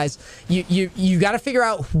situations, guys. You got to figure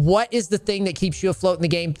out what is the thing that keeps you afloat in the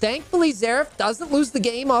game. Thankfully, Xerath doesn't lose the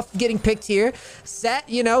game off getting picked here. Set,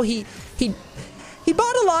 you know, he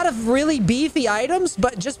bought a lot of really beefy items,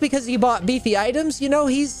 but just because he bought beefy items, you know,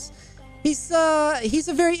 he's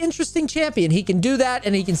a very interesting champion. He can do that,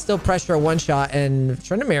 and he can still pressure a one-shot, and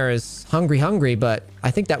Tryndamere is hungry, but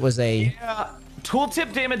I think that was a... Yeah.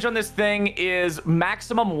 Tooltip damage on this thing is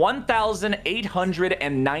maximum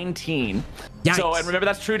 1,819. Yikes. So, and remember,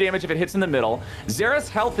 that's true damage if it hits in the middle. Xerath's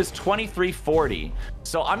health is 2340.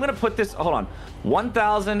 So I'm going to put this, hold on,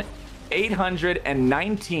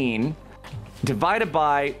 1,819 divided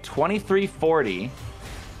by 2340.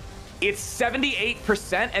 It's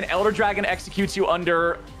 78%, and Elder Dragon executes you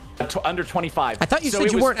under 25. I thought you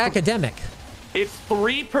said you weren't academic. It's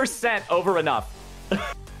 3% over enough.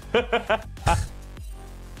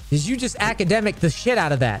 Did you just academic the shit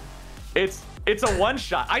out of that? It's a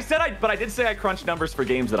one-shot. But I did say I crunch numbers for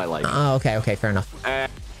games that I like. Oh, okay, fair enough.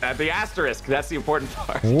 The asterisk, that's the important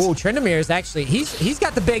part. Ooh, Tryndamere is actually, he's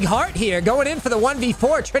got the big heart here, going in for the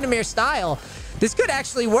 1v4 Tryndamere style. This could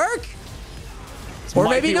actually work. Or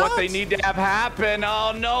maybe not. What they need to have happen.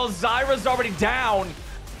 Oh no, Zyra's already down.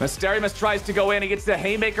 Mysterious tries to go in. He gets the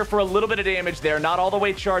Haymaker for a little bit of damage there. Not all the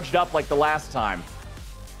way charged up like the last time.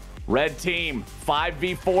 Red team,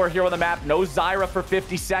 5v4 here on the map. No Zyra for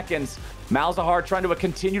 50 seconds. Malzahar trying to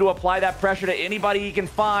continue to apply that pressure to anybody he can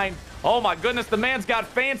find. Oh my goodness, the man's got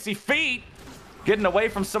fancy feet. Getting away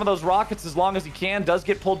from some of those rockets as long as he can. Does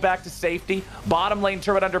get pulled back to safety. Bottom lane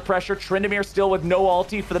turret under pressure. Tryndamere still with no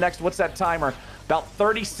ulti for the next, what's that timer? About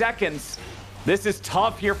 30 seconds. This is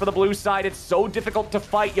tough here for the blue side. It's so difficult to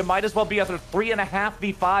fight. You might as well be at a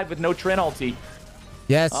 3.5v5 with no Trin ulti.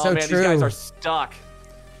 Yeah, it's so true. These guys are stuck.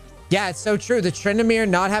 Yeah, it's so true. The Tryndamere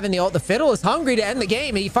not having the ult. The Fiddle is hungry to end the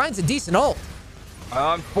game, and he finds a decent ult.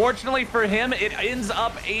 Unfortunately for him, it ends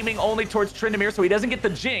up aiming only towards Tryndamere, so he doesn't get the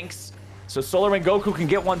Jinx. So Solar and Goku can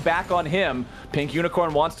get one back on him. Pink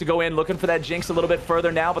Unicorn wants to go in, looking for that Jinx a little bit further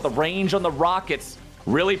now, but the range on the rockets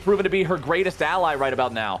really proven to be her greatest ally right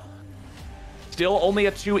about now. Still only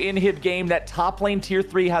a 2 inhib game. That top lane tier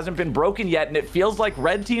 3 hasn't been broken yet, and it feels like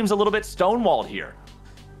red team's a little bit stonewalled here.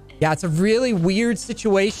 Yeah, it's a really weird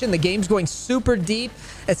situation. The game's going super deep.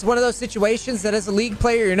 It's one of those situations that as a League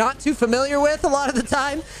player, you're not too familiar with a lot of the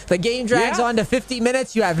time. The game drags on to 50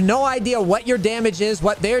 minutes. You have no idea what your damage is,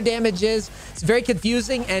 what their damage is. It's very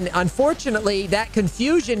confusing, and unfortunately, that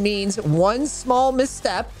confusion means one small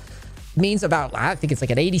misstep means about, I think it's like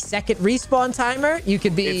an 80-second respawn timer. You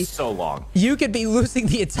could be... It's so long. You could be losing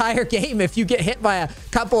the entire game if you get hit by a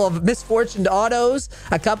couple of misfortuned autos,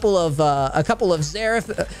 a couple of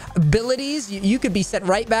Xerath abilities. You could be sent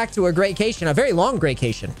right back to a graycation, a very long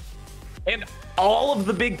graycation. And all of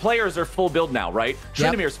the big players are full build now, right?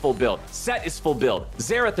 Tryndamere's full build. Set is full build.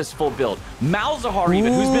 Xerath is full build. Malzahar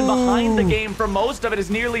even, who's been behind the game for most of it,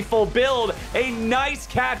 is nearly full build. A nice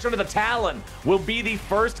catch under the Talon will be the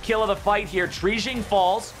first kill of the fight here. Trijing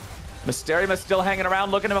falls. Mysterious still hanging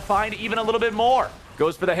around, looking to find even a little bit more.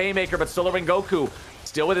 Goes for the Haymaker, but Solar and Goku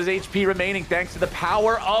still with his HP remaining thanks to the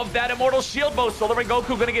power of that Immortal Shield Bow. Solar and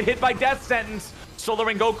Goku gonna get hit by Death Sentence. Solar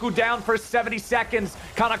and Goku down for 70 seconds.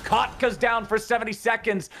 Kanakatka's down for 70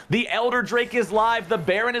 seconds. The Elder Drake is live. The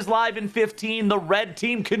Baron is live in 15. The red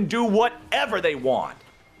team can do whatever they want.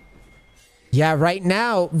 Yeah, right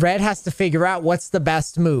now, Red has to figure out what's the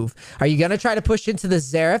best move. Are you going to try to push into the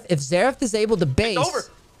Xerath? If Xerath is able to base... It's over.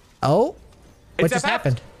 Oh? What just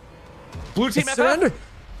happened? Blue team FF. Surrender.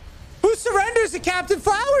 Who surrenders the Captain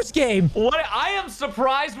Flowers game? What? I am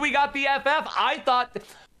surprised we got the FF. I thought...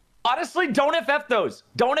 Honestly, don't FF those.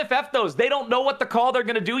 Don't FF those. They don't know what the call they're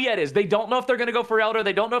going to do yet is. They don't know if they're going to go for Elder.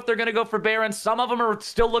 They don't know if they're going to go for Baron. Some of them are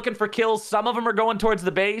still looking for kills. Some of them are going towards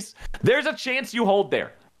the base. There's a chance you hold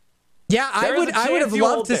there. Yeah, I would have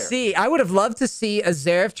loved to see. I would have loved to see a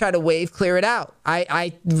Xerath try to wave clear it out.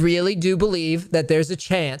 I really do believe that there's a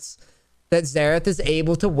chance that Xerath is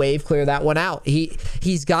able to wave clear that one out.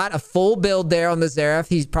 He's got a full build there on the Xerath.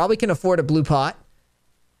 He probably can afford a blue pot.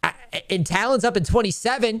 And Talon's up in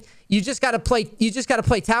 27. You just got to play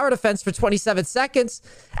tower defense for 27 seconds,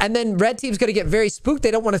 and then red team's going to get very spooked.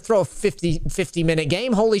 They don't want to throw a 50-minute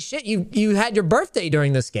game. Holy shit, you had your birthday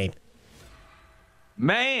during this game.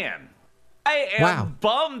 Man, I am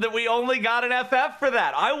bummed that we only got an FF for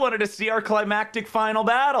that. I wanted to see our climactic final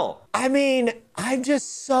battle. I mean, I'm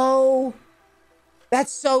just so...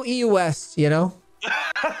 That's so EUS, you know?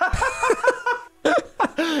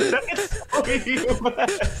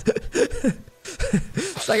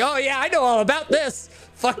 It's like, oh yeah, I know all about this.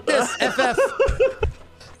 Fuck this, FF.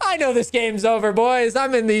 I know this game's over, boys.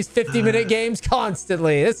 I'm in these 50-minute games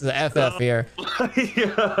constantly. This is a FF here.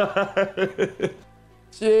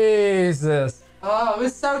 Jesus. Oh, it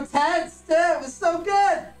was so tense, dude. It was so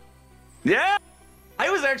good. Yeah. I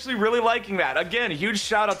was actually really liking that. Again, huge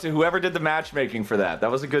shout out to whoever did the matchmaking for that. That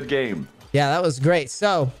was a good game. Yeah, that was great.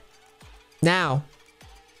 So, now,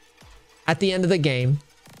 at the end of the game,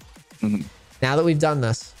 now that we've done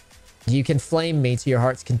this, you can flame me to your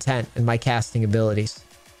heart's content in my casting abilities.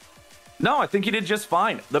 No, I think you did just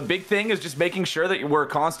fine. The big thing is just making sure that we're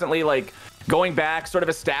constantly like going back, sort of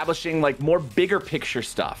establishing like more bigger picture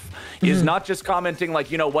stuff. Is not just commenting like,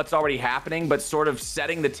 you know, what's already happening, but sort of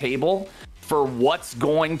setting the table for what's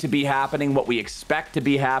going to be happening, what we expect to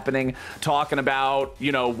be happening, talking about,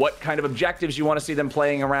 you know, what kind of objectives you want to see them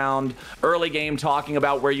playing around, early game talking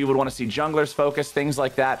about where you would want to see junglers focus, things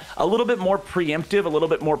like that. A little bit more preemptive, a little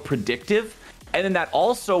bit more predictive. And then that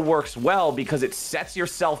also works well because it sets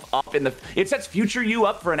yourself up it sets future you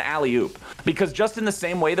up for an alley-oop. Because just in the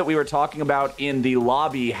same way that we were talking about in the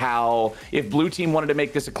lobby, how if blue team wanted to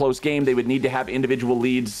make this a close game, they would need to have individual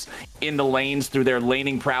leads in the lanes through their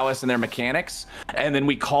laning prowess and their mechanics. And then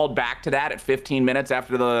we called back to that at 15 minutes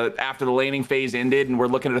after the laning phase ended, and we're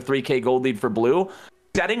looking at a 3K gold lead for blue.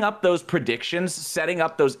 Setting up those predictions, setting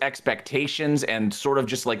up those expectations, and sort of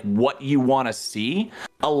just like what you want to see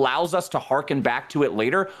allows us to harken back to it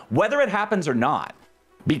later, whether it happens or not.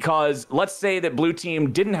 Because let's say that blue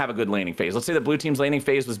team didn't have a good laning phase. Let's say that blue team's laning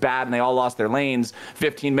phase was bad and they all lost their lanes.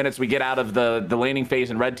 15 minutes, we get out of the laning phase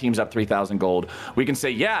and red team's up 3,000 gold. We can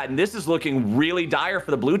say, yeah, and this is looking really dire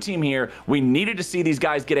for the blue team here. We needed to see these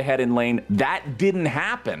guys get ahead in lane. That didn't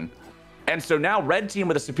happen. And so now red team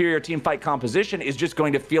with a superior team fight composition is just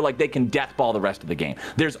going to feel like they can deathball the rest of the game.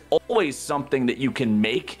 There's always something that you can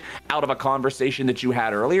make out of a conversation that you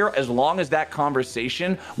had earlier, as long as that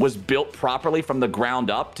conversation was built properly from the ground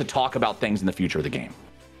up to talk about things in the future of the game.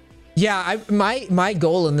 Yeah, my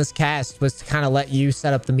goal in this cast was to kind of let you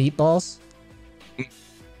set up the meatballs.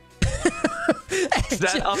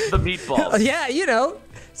 Set up the meatballs. Yeah, you know,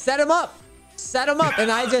 set them up. Set them up,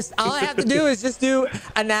 and all I have to do is just do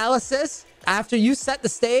analysis after you set the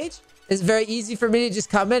stage. It's very easy for me to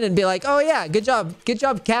just come in and be like, oh yeah, good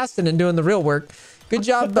job casting and doing the real work. Good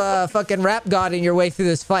job fucking rap godding your way through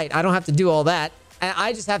this fight. I don't have to do all that, and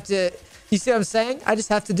I just have to, you see what I'm saying? I just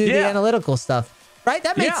have to do the analytical stuff, right?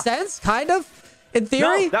 That makes sense, kind of, in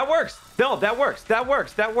theory. No, that works. No, that works. That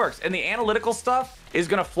works. That works. And the analytical stuff is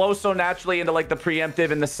going to flow so naturally into like the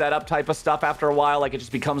preemptive and the setup type of stuff after a while. Like it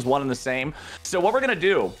just becomes one and the same. So what we're going to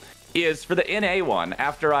do is for the NA one,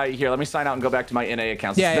 after let me sign out and go back to my NA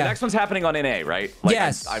account. So the next one's happening on NA, right? Like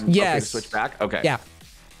yes. I'm okay to switch back. Okay. Yeah.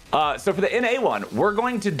 So for the NA one, we're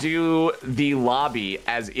going to do the lobby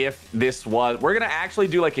as if this was, we're going to actually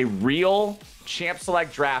do like a real champ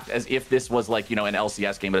select draft as if this was like, you know, an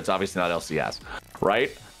LCS game, but it's obviously not LCS,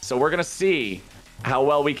 right? So we're going to see how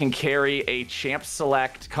well we can carry a champ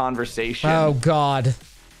select conversation. Oh God.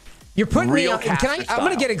 You're putting me on. I'm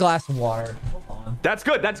going to get a glass of water. Hold on. That's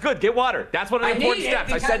good. That's good. Get water. That's one of the important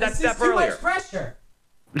steps. I said that step earlier. Too much pressure.